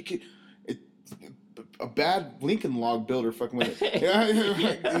a bad Lincoln log builder fucking with it.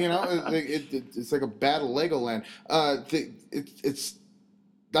 It's like a bad Legoland. It's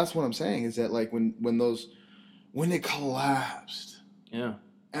that's what I'm saying is that like when they collapsed. Yeah.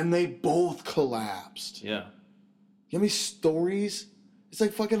 And they both collapsed. Yeah. You know how many stories? It's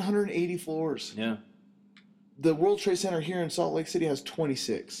like fucking 180 floors. Yeah. The World Trade Center here in Salt Lake City has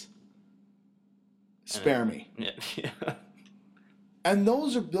 26. Spare me. Yeah. And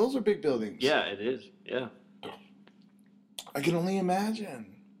those are big buildings. Yeah, it is. Yeah. I can only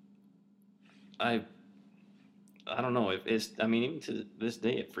imagine. I don't know. Even to this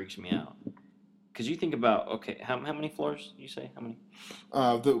day, it freaks me out. Because you think about, okay, how many floors you say? How many?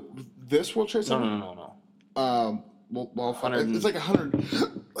 This World Trade Center? No. Well, it's like 100,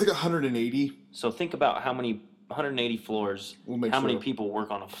 like 180. So think about 180 floors. How many people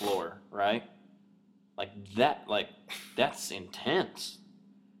work on a floor, right? That's intense.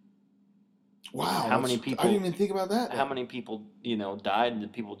 Wow. How many people? I didn't even think about that. How many people, died and the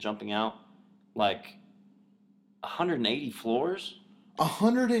people jumping out? Like 180 floors?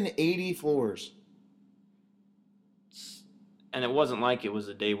 180 floors. And it wasn't like it was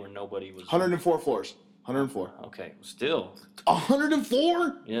a day where nobody was. 104 floors. 104. Okay, still.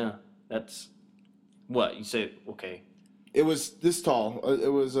 104? Yeah, that's what you say. Okay. It was this tall. It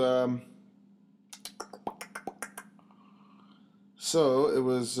was So it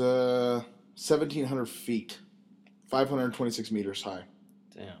was 1,700 feet, 526 meters high.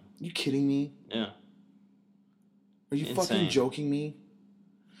 Damn. Are you kidding me? Yeah. Are you fucking joking me?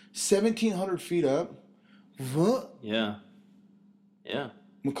 1,700 feet up? What? Yeah. Yeah.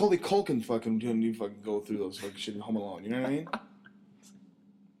 Macaulay Culkin fucking didn't even fucking go through those fucking shit in Home Alone. You know what I mean?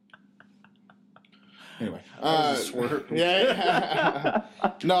 Anyway, yeah.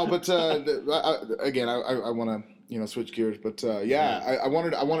 No, but again, I want to switch gears, but I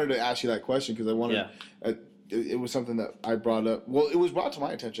wanted to ask you that question because I wanted. Yeah. It was something that I brought up. Well, it was brought to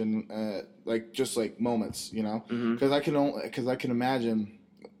my attention, just moments, because I can only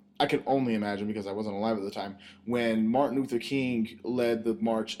imagine because I wasn't alive at the time when Martin Luther King led the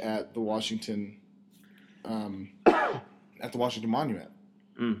march at the Washington Monument.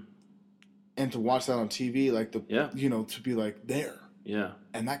 Mm. And to watch that on TV, to be like there. Yeah.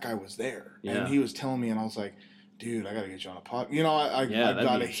 And that guy was there. Yeah. And he was telling me, and I was like, dude, I got to get you on a pod. I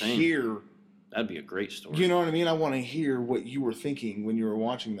got to hear. That'd be a great story. You know what I mean? I want to hear what you were thinking when you were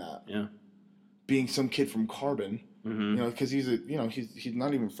watching that. Yeah. Being some kid from Carbon. Mm-hmm. Because he's he's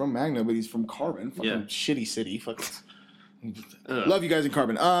not even from Magna, but he's from Carbon. Fucking shitty city. Fucking. Love you guys in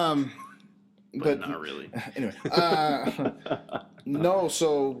Carbon. But not really. Anyway. No,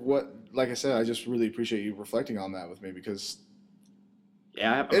 so what... Like I said, I just really appreciate you reflecting on that with me because...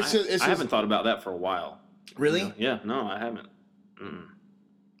 Yeah, I haven't thought about that for a while. Really? Yeah, no, I haven't.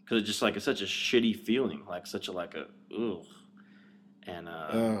 Because it's just it's such a shitty feeling, ugh. And,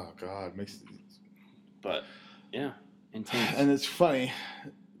 oh, God. But, yeah, intense. And it's funny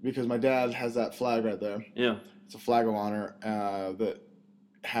because my dad has that flag right there. Yeah. It's a flag of honor that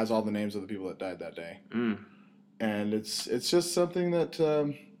has all the names of the people that died that day. Mm. And it's just something that...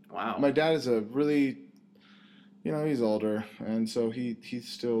 Wow. My dad is a really, he's older, and so he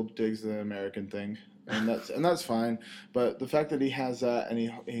still digs the American thing, and that's fine. But the fact that he has that and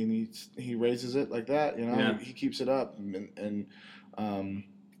he raises it like that, he keeps it up, and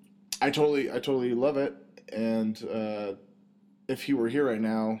I totally love it. And if he were here right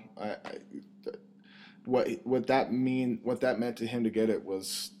now, what that meant to him to get it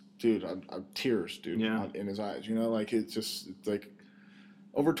was, dude, I'm tears, dude, in his eyes. It's like.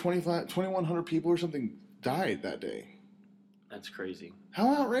 Over 2,100 people or something died that day. That's crazy. How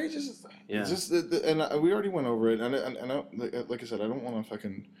outrageous is that? Yeah. It's just, and we already went over it, and like I said, I don't want to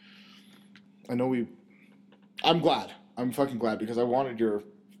fucking... I'm glad. I'm fucking glad because I wanted your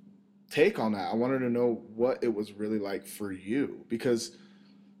take on that. I wanted to know what it was really like for you because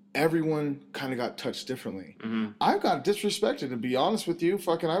everyone kind of got touched differently. Mm-hmm. I got disrespected, to be honest with you.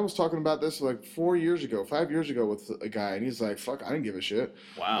 I was talking about this 5 years ago with a guy, and he's like, fuck, I didn't give a shit.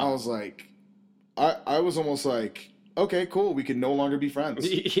 Wow. I was like, I was almost like, okay, cool, we can no longer be friends.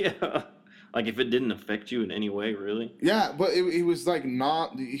 Yeah. Like, if it didn't affect you in any way, really? Yeah, but he was like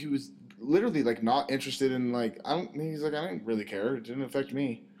not. He was literally like not interested in like. He's like, I didn't really care. It didn't affect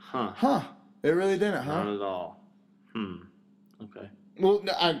me. Huh? It really didn't, huh? Not at all. Okay. Well,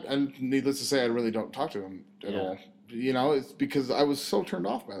 and needless to say, I really don't talk to him at all. You know, it's because I was so turned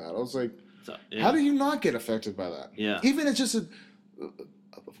off by that. I was like, how do you not get affected by that? Yeah. Even it's just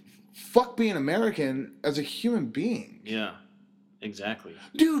fuck being American as a human being. Yeah. Exactly.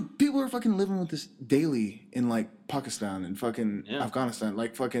 Dude, people are fucking living with this daily in like Pakistan and fucking Afghanistan,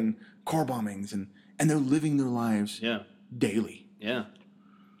 like fucking car bombings and they're living their lives daily. Yeah.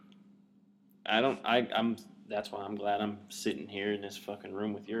 That's why I'm glad I'm sitting here in this fucking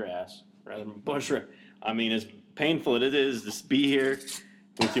room with your ass rather than Bushra. I mean, as painful as it is to be here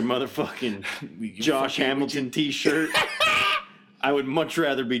with your motherfucking Josh Hamilton t-shirt, I would much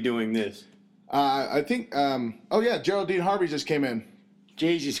rather be doing this. I think, Geraldine Harvey just came in.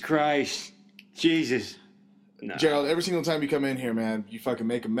 Jesus Christ. Jesus. No. Gerald, every single time you come in here, man, you fucking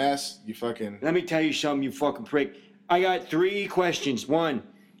make a mess. You fucking... Let me tell you something, you fucking prick. I got 3 questions. 1,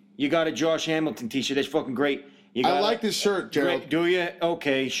 you got a Josh Hamilton t-shirt. That's fucking great. I like this shirt, Gerald. Do you?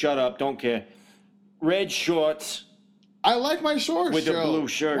 Okay, shut up. Don't care. Red shorts. I like my shorts, with Gerald. a blue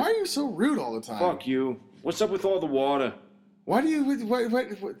shirt. Why are you so rude all the time? Fuck you. What's up with all the water? Why do you...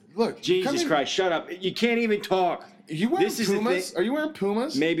 Look. Jesus Christ, shut up. You can't even talk. You wearing Pumas? Are you wearing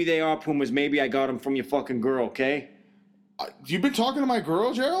Pumas? Maybe they are Pumas. Maybe I got them from your fucking girl, okay? You've been talking to my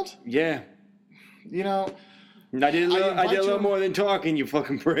girl, Gerald? Yeah. You know... I did a little more than talking, you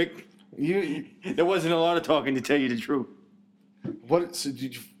fucking prick. There wasn't a lot of talking, to tell you the truth. What? So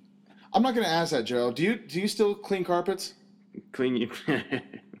did you... I'm not going to ask that, Gerald. Do you still clean carpets? There's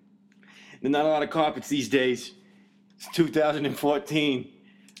not a lot of carpets these days. It's 2014.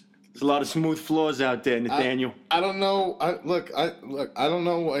 There's a lot of smooth floors out there, Nathaniel. I don't know. I don't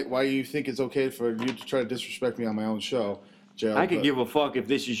know why you think it's okay for you to try to disrespect me on my own show, Gerald. I could give a fuck if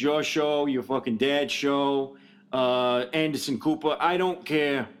this is your show, your fucking dad's show, Anderson Cooper. I don't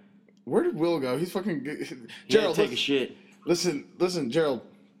care. Where did Will go? He's fucking... Gerald, take a shit. Listen, Gerald.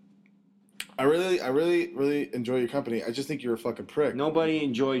 I really enjoy your company. I just think you're a fucking prick. Nobody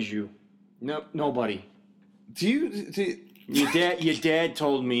enjoys you. No, nobody. Do you... Your dad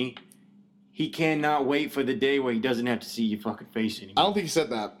told me he cannot wait for the day where he doesn't have to see your fucking face anymore. I don't think he said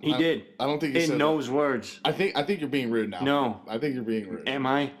that. He did. I don't think he said that. In those words. I think you're being rude now. No. I think you're being rude. Am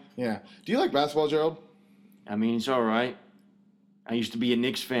I? Yeah. Do you like basketball, Gerald? I mean, it's all right. I used to be a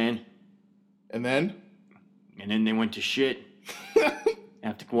Knicks fan. And then? And then they went to shit.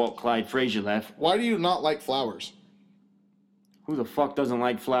 After Clyde Frazier left. Why do you not like Flowers? Who the fuck doesn't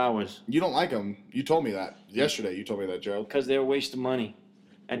like Flowers? You don't like them. You told me that yesterday. You told me that, Gerald. Because they're a waste of money.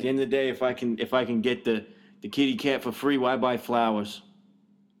 At the end of the day, if I can get the kitty cat for free, why buy Flowers?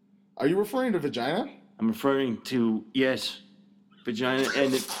 Are you referring to vagina? I'm referring to, yes, vagina.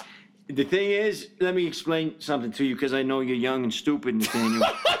 And the thing is, let me explain something to you because I know you're young and stupid, Nathaniel.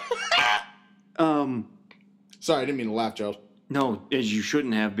 Sorry, I didn't mean to laugh, Gerald. No, as you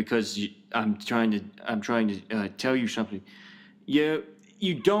shouldn't have, because I'm trying to tell you something. You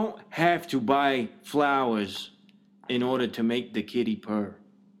don't have to buy flowers in order to make the kitty purr.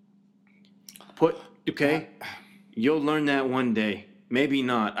 Okay? You'll learn that one day. Maybe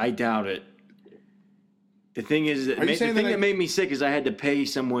not. I doubt it. The thing is, the thing that made me sick is I had to pay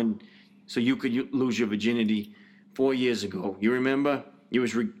someone so you could lose your virginity 4 years ago. You remember? You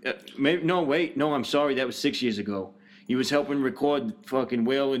was no, I'm sorry, that was 6 years ago. You was helping record fucking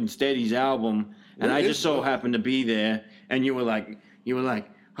Will and Steady's album, and I just so happened to be there, and you were like,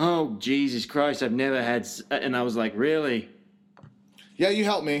 oh, Jesus Christ, I've never had, and I was like, really? Yeah, you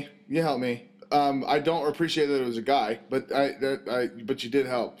helped me. I don't appreciate that it was a guy, but but you did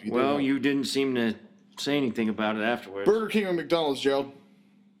help. You didn't seem to say anything about it afterwards. Burger King or McDonald's, Gerald?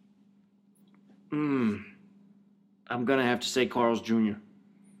 I'm gonna have to say Carl's Jr.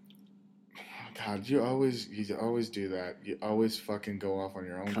 God, you always do that. You always fucking go off on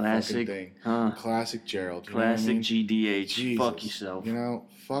your own fucking thing. Huh? Classic Gerald. Classic GDH. Jesus. Fuck yourself.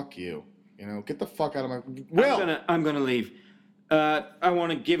 Fuck you. Get the fuck out of my... Will! I'm gonna leave. I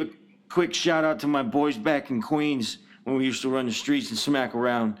want to give a quick shout out to my boys back in Queens when we used to run the streets and smack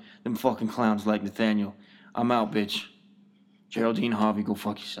around them fucking clowns like Nathaniel. I'm out, bitch. Geraldine Harvey, go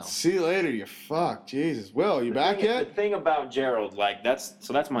fuck yourself. See you later, you fuck. Jesus. Will, you back yet? The thing about Gerald,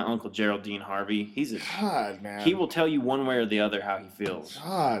 that's my uncle Geraldine Harvey. God, man. He will tell you one way or the other how he feels.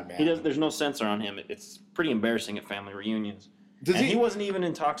 God, man. There's no censor on him. It's pretty embarrassing at family reunions. He wasn't even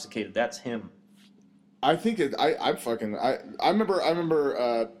intoxicated. That's him. I think I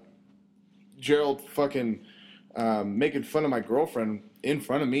remember Gerald fucking making fun of my girlfriend in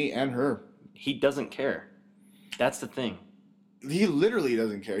front of me and her he doesn't care. That's the thing. He literally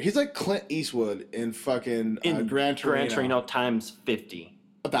doesn't care. He's like Clint Eastwood in fucking Gran Torino. Gran Torino times 50.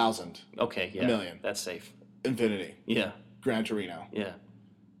 1,000. Okay, yeah. A million. That's safe. Infinity. Yeah. Gran Torino. Yeah.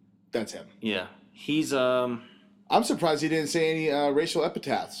 That's him. Yeah. He's I'm surprised he didn't say any racial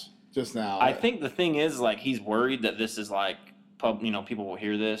epithets just now. I think the thing is, like, he's worried that this is like people will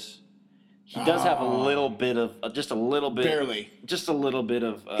hear this. He does have a little bit of just a little bit. Barely. Just a little bit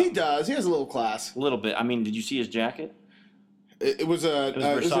of he does. He has a little class. A little bit. I mean, did you see his jacket? It was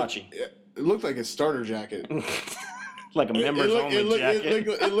Versace. It looked like a starter jacket. Like a members only jacket.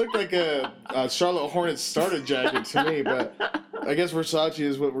 It looked like a Charlotte Hornets starter jacket to me, but I guess Versace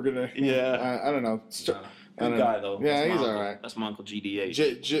is what we're gonna. Yeah. I don't know. Good guy though. Yeah, he's all right. That's my uncle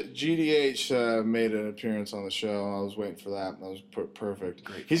GDH. GDH made an appearance on the show. I was waiting for that. That was perfect.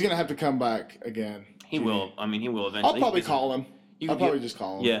 Great. He's gonna have to come back again. He will. I mean, he will eventually. I'll probably call him. I'll probably just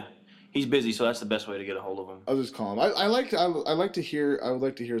call him. Yeah. He's busy, so that's the best way to get a hold of him. I'll just call him. I would like to hear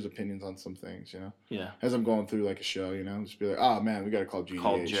his opinions on some things, you know. Yeah. As I'm going through like a show, you know, just be like, oh man, we got to call GDH.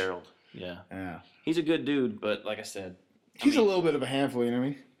 Call Gerald. Yeah. Yeah. He's a good dude, but like I said, he's a little bit of a handful. You know what I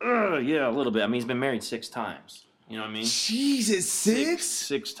mean? Yeah, a little bit. I mean, he's been married 6 times. You know what I mean? Jesus, 6?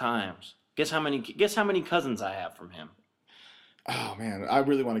 6 times. Guess how many cousins I have from him? Oh man, I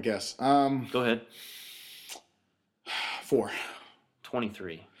really want to guess. Go ahead. 4.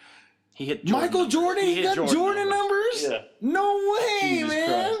 23. He hit Jordan. Michael Jordan? He got Jordan numbers? Yeah. No way, Jesus man.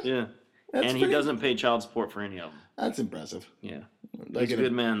 Christ. Yeah. And he doesn't pay child support for any of them. That's impressive. Yeah. Like He's a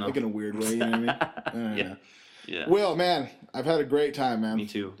good man, though. Like in a weird way, you know what I mean? Yeah. Yeah. Well, man, I've had a great time, man. Me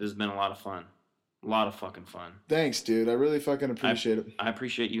too. This has been a lot of fun. A lot of fucking fun. Thanks, dude. I really fucking appreciate it. I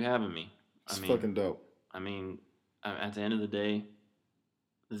appreciate you having me. It's fucking dope. I mean, at the end of the day,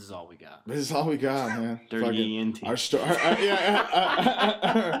 this is all we got. This is all we got, man. Dirty ENT. Our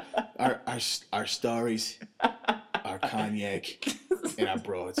stories, our cognac, and our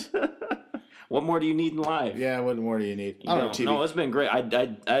broads. What more do you need in life? Yeah, what more do you need? I don't know, TV. No, it's been great. I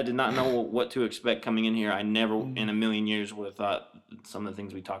did not know what to expect coming in here. I never in a million years would have thought some of the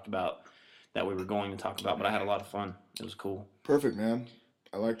things we talked about that we were going to talk about, but I had a lot of fun. It was cool. Perfect, man.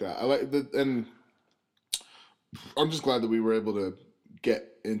 I like that. I like that, and I'm just glad that we were able to get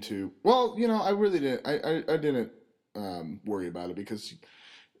into. Well, you know, I really didn't. I didn't worry about it because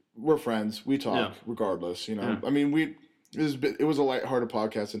we're friends. We talk regardless. You know, Yeah. I mean, it was a lighthearted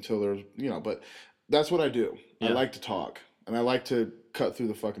podcast until there was, you know, but that's what I do. Yeah. I like to talk, and I like to cut through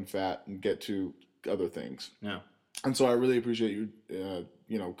the fucking fat and get to other things. Yeah. And so I really appreciate you,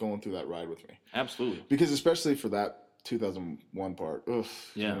 you know, going through that ride with me. Absolutely. Because especially for that 2001 part,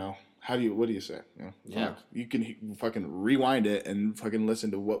 yeah. You know, what do you say? You know, yeah. You can fucking rewind it and fucking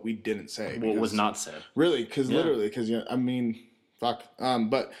listen to what we didn't say. What was not said. Really, because you know, I mean, fuck.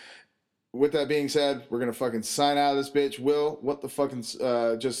 But with that being said, we're going to fucking sign out of this bitch. Will, what the fucking,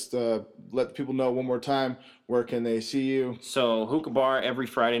 just let the people know one more time, where can they see you? So, Hookah Bar every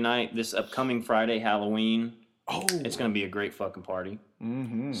Friday night, this upcoming Friday, Halloween. Oh. It's going to be a great fucking party.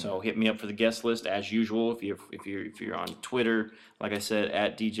 Mm-hmm. So hit me up for the guest list as usual. If you're on Twitter, like I said,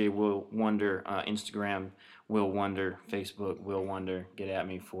 at DJ Will Wonder, Instagram Will Wonder, Facebook Will Wonder. Get at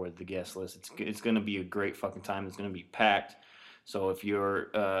me for the guest list. It's going to be a great fucking time. It's going to be packed. So if you're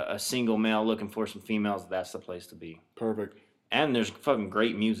a single male looking for some females, that's the place to be. Perfect. And there's fucking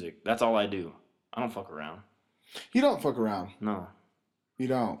great music. That's all I do. I don't fuck around. You don't fuck around. No. You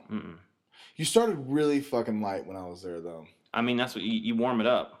don't. Mm-mm. You started really fucking light when I was there, though. I mean, that's what you warm it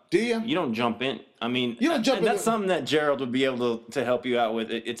up. Do you? You don't jump in. I mean, you don't jump in. That's something that Gerald would be able to help you out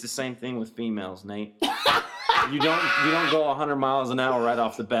with. It's the same thing with females, Nate. you don't go 100 miles an hour right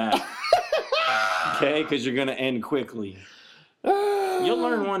off the bat. Okay, because you're gonna end quickly. You'll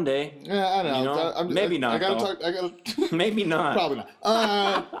learn one day. Yeah, I know. Maybe not. I gotta Maybe not. Probably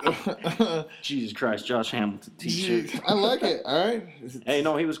not. Jesus Christ, Josh Hamilton t-shirt. I like it. All right. Hey,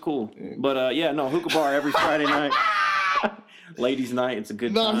 no, he was cool. But Hookah Bar every Friday night. Ladies' night. It's a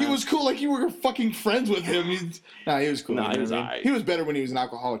good time. No, he was cool. Like you were fucking friends with him. He was cool. He was all right. He was better when he was an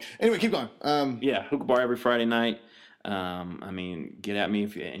alcoholic. Anyway, keep going. Hookah Bar every Friday night. I mean, get at me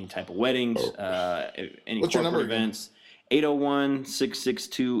if you any type of weddings, any What's your number events.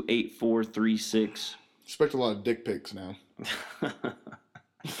 801-662-8436. Expect a lot of dick pics now.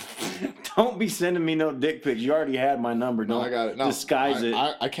 Don't be sending me no dick pics. You already had my number. Don't I got it. No, disguise it.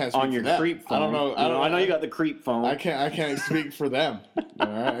 I can't speak on your for that. creep phone. I don't know. I know you got the creep phone. I can't speak for them. All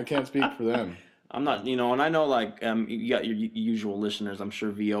right, I can't speak for them. I'm not, and I know like you got your usual listeners. I'm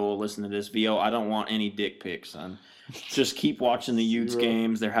sure VO will listen to this. VO, I don't want any dick pics, son. Just keep watching the Utes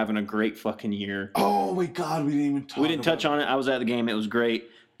games. They're having a great fucking year. Oh my God, we didn't even touch on it. I was at the game. It was great.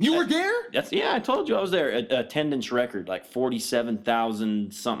 You were there? I told you I was there. Attendance record, like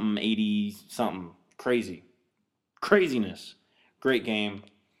 47,000 something, 80 something. Craziness. Great game.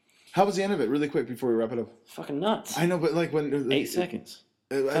 How was the end of it? Really quick before we wrap it up. Fucking nuts. I know, but like when 8 seconds.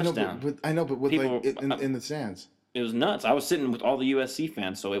 Touchdown. I know, but with people, like in the stands. It was nuts. I was sitting with all the USC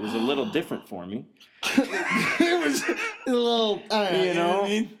fans, so it was a little different for me. It was a little,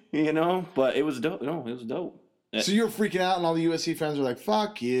 you know, but it was dope. No, it was dope. So you were freaking out, and all the USC fans were like,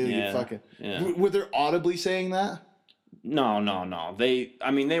 "Fuck you, you fucking." Yeah. Were they audibly saying that? No. They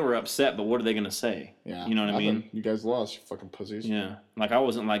were upset, but what are they gonna say? Yeah, you know what I mean. You guys lost, you fucking pussies. Yeah, like I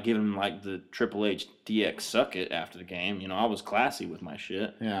wasn't like giving them like the Triple H DX suck it after the game. You know, I was classy with my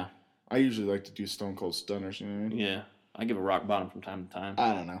shit. Yeah, I usually like to do Stone Cold Stunners. You know what I mean? Yeah, I give a rock bottom from time to time.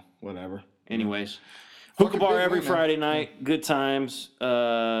 I don't know, whatever. Anyways. Hookah bar every Friday night. Good times.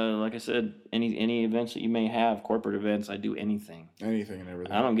 Like I said, any events that you may have, corporate events, I do anything. Anything and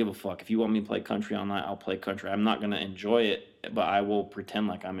everything. I don't give a fuck. If you want me to play country all night, I'll play country. I'm not going to enjoy it, but I will pretend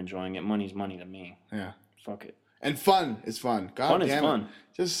like I'm enjoying it. Money's money to me. Yeah. Fuck it. And fun is fun. God fun damn is it. fun.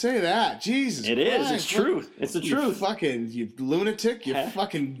 Just say that. Jesus It Christ. is. It's truth. It's the truth. You lunatic. You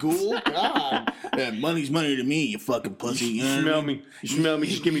fucking ghoul. God. Money's money to me, you fucking pussy. You smell me. You smell me.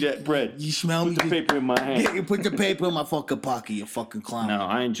 Just give me that bread. You smell me. Put the paper in my hand. You put the paper in my fucking pocket, you fucking clown. No,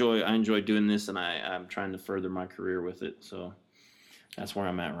 I enjoy doing this, and I'm trying to further my career with it. So that's where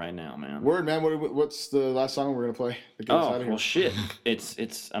I'm at right now, man. Word, man. What's the last song we're gonna play? Well, shit.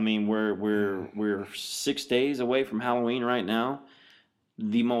 It's. I mean, we're 6 days away from Halloween right now.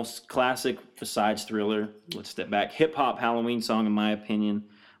 The most classic, besides Thriller, let's step back, hip hop Halloween song in my opinion.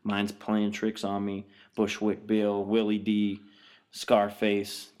 Mine's Playing Tricks on Me. Bushwick Bill, Willie D,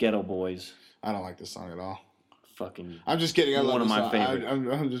 Scarface, Ghetto Boys. I don't like this song at all. Fucking. I'm just kidding. I love one of my favorite.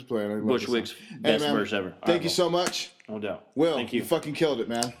 I'm just playing. Bushwick's best verse ever. Thank you so much. No doubt. Will, thank you. You fucking killed it,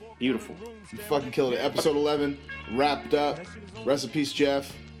 man. Beautiful. You fucking killed it. Episode 11 wrapped up. Rest in peace,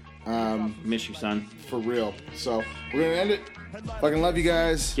 Jeff. Miss you, son. For real. So we're gonna end it. Fucking love you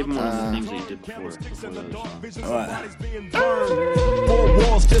guys. Give him one of the things that you did before. All right. Four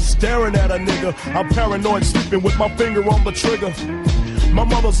walls just staring at a nigga. I'm paranoid, sleeping with my finger on the trigger. My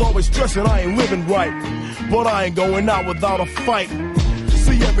mother's always stressing I ain't living right, but I ain't going out without a fight.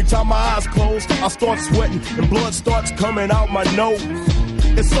 See, every time my eyes close, I start sweating and blood starts coming out my nose.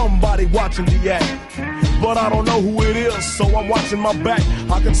 It's somebody watching the act, but I don't know who it is, so I'm watching my back.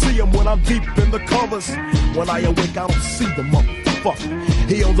 I can see him when I'm deep in the covers. When I awake, I don't see the motherfucker.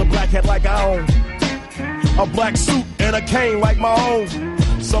 He owns a black hat like I own, a black suit and a cane like my own.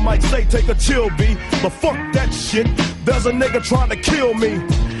 Some might say take a chill, B, but fuck that shit. There's a nigga trying to kill me.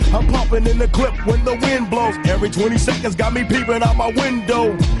 I'm popping in the clip when the wind blows. Every 20 seconds got me peeping out my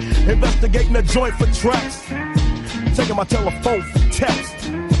window, investigating the joint for traps, taking my telephone for texts.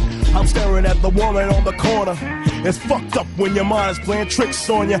 I'm staring at the woman on the corner. It's fucked up when your mind is playing tricks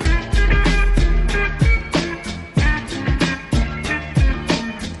on you.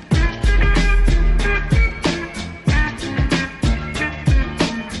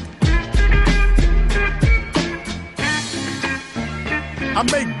 I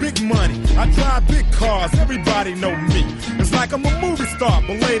make big money, I drive big cars, everybody know me. It's like I'm a movie star,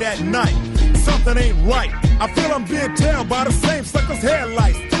 but late at night, something ain't right. I feel I'm being tailed by the same sucker's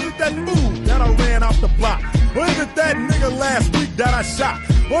headlights. Is it that fool that I ran off the block? Or is it that nigga last week that I shot?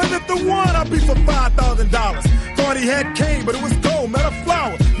 Or is it the one I beat for $5,000? Thought he had cane, but it was gold, not a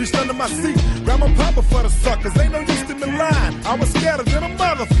flower. Reached under my seat, grabbed my papa for the suckers. Ain't no use to me lying, I was scared than a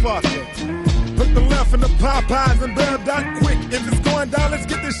motherfucker. Put the left in the Popeyes and Bell Dot quick. If it's going down, let's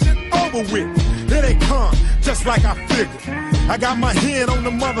get this shit over with. It ain't come, just like I figured. I got my hand on the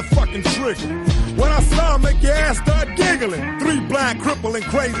motherfucking trigger. When I saw him, make your ass start giggling. 3 blind, crippling,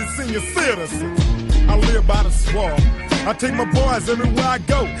 crazy senior citizens. I live by the swamp. I take my boys everywhere I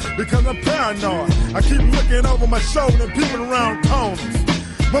go because I'm paranoid. I keep looking over my shoulder and peeping around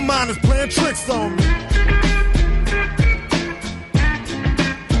corners. My mind is playing tricks on me.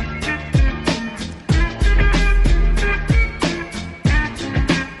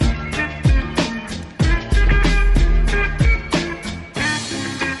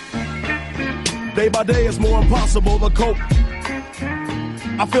 Day by day it's more impossible to cope.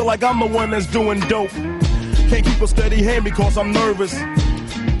 I feel like I'm the one that's doing dope. Can't keep a steady hand because I'm nervous.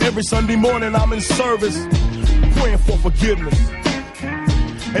 Every Sunday morning I'm in service, praying for forgiveness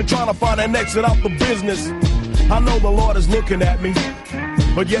and trying to find an exit out the business. I know the Lord is looking at me,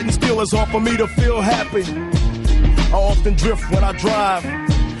 but yet and still it's hard for me to feel happy. I often drift when I drive,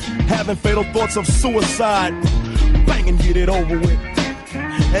 having fatal thoughts of suicide. Bang and get it over with,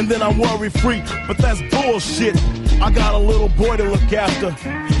 and then I'm worry free, but that's bullshit. I got a little boy to look after,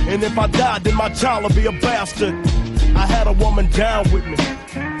 And if I die, then my child will be a bastard. I had a woman down with me,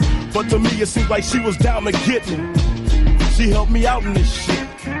 but to me it seemed like she was down to get me. She helped me out in this shit,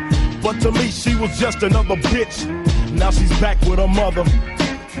 but to me she was just another bitch. Now she's back with her mother.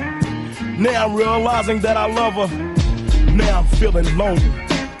 Now I'm realizing that I love her. Now I'm feeling lonely.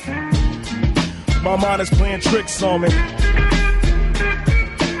 My mind is playing tricks on me.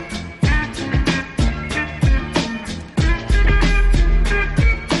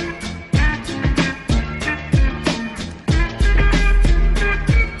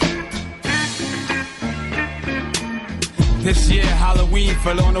 This year Halloween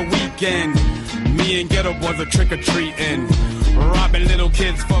fell on a weekend. Me and Ghetto Boys were trick-or-treating, robbing little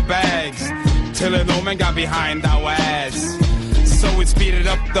kids for bags, till an old man got behind our ass. So we speeded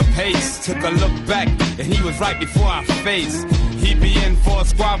up the pace, took a look back, and he was right before our face. He'd be in for a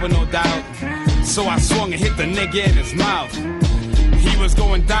squabble, no doubt, so I swung and hit the nigga in his mouth. He was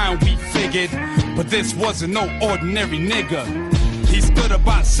going down, we figured, but this wasn't no ordinary nigga. He stood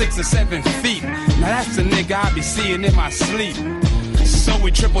about 6 or 7 feet. Now that's the nigga I be seeing in my sleep. So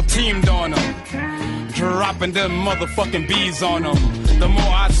we triple teamed on him, dropping them motherfucking bees on him. The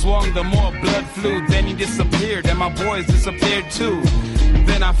more I swung, the more blood flew. Then he disappeared, and my boys disappeared too.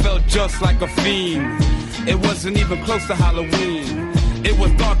 Then I felt just like a fiend. It wasn't even close to Halloween. It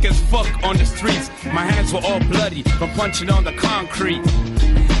was dark as fuck on the streets. My hands were all bloody from punching on the concrete.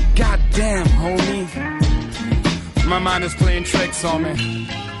 Goddamn, homie, my mind is playing tricks on me.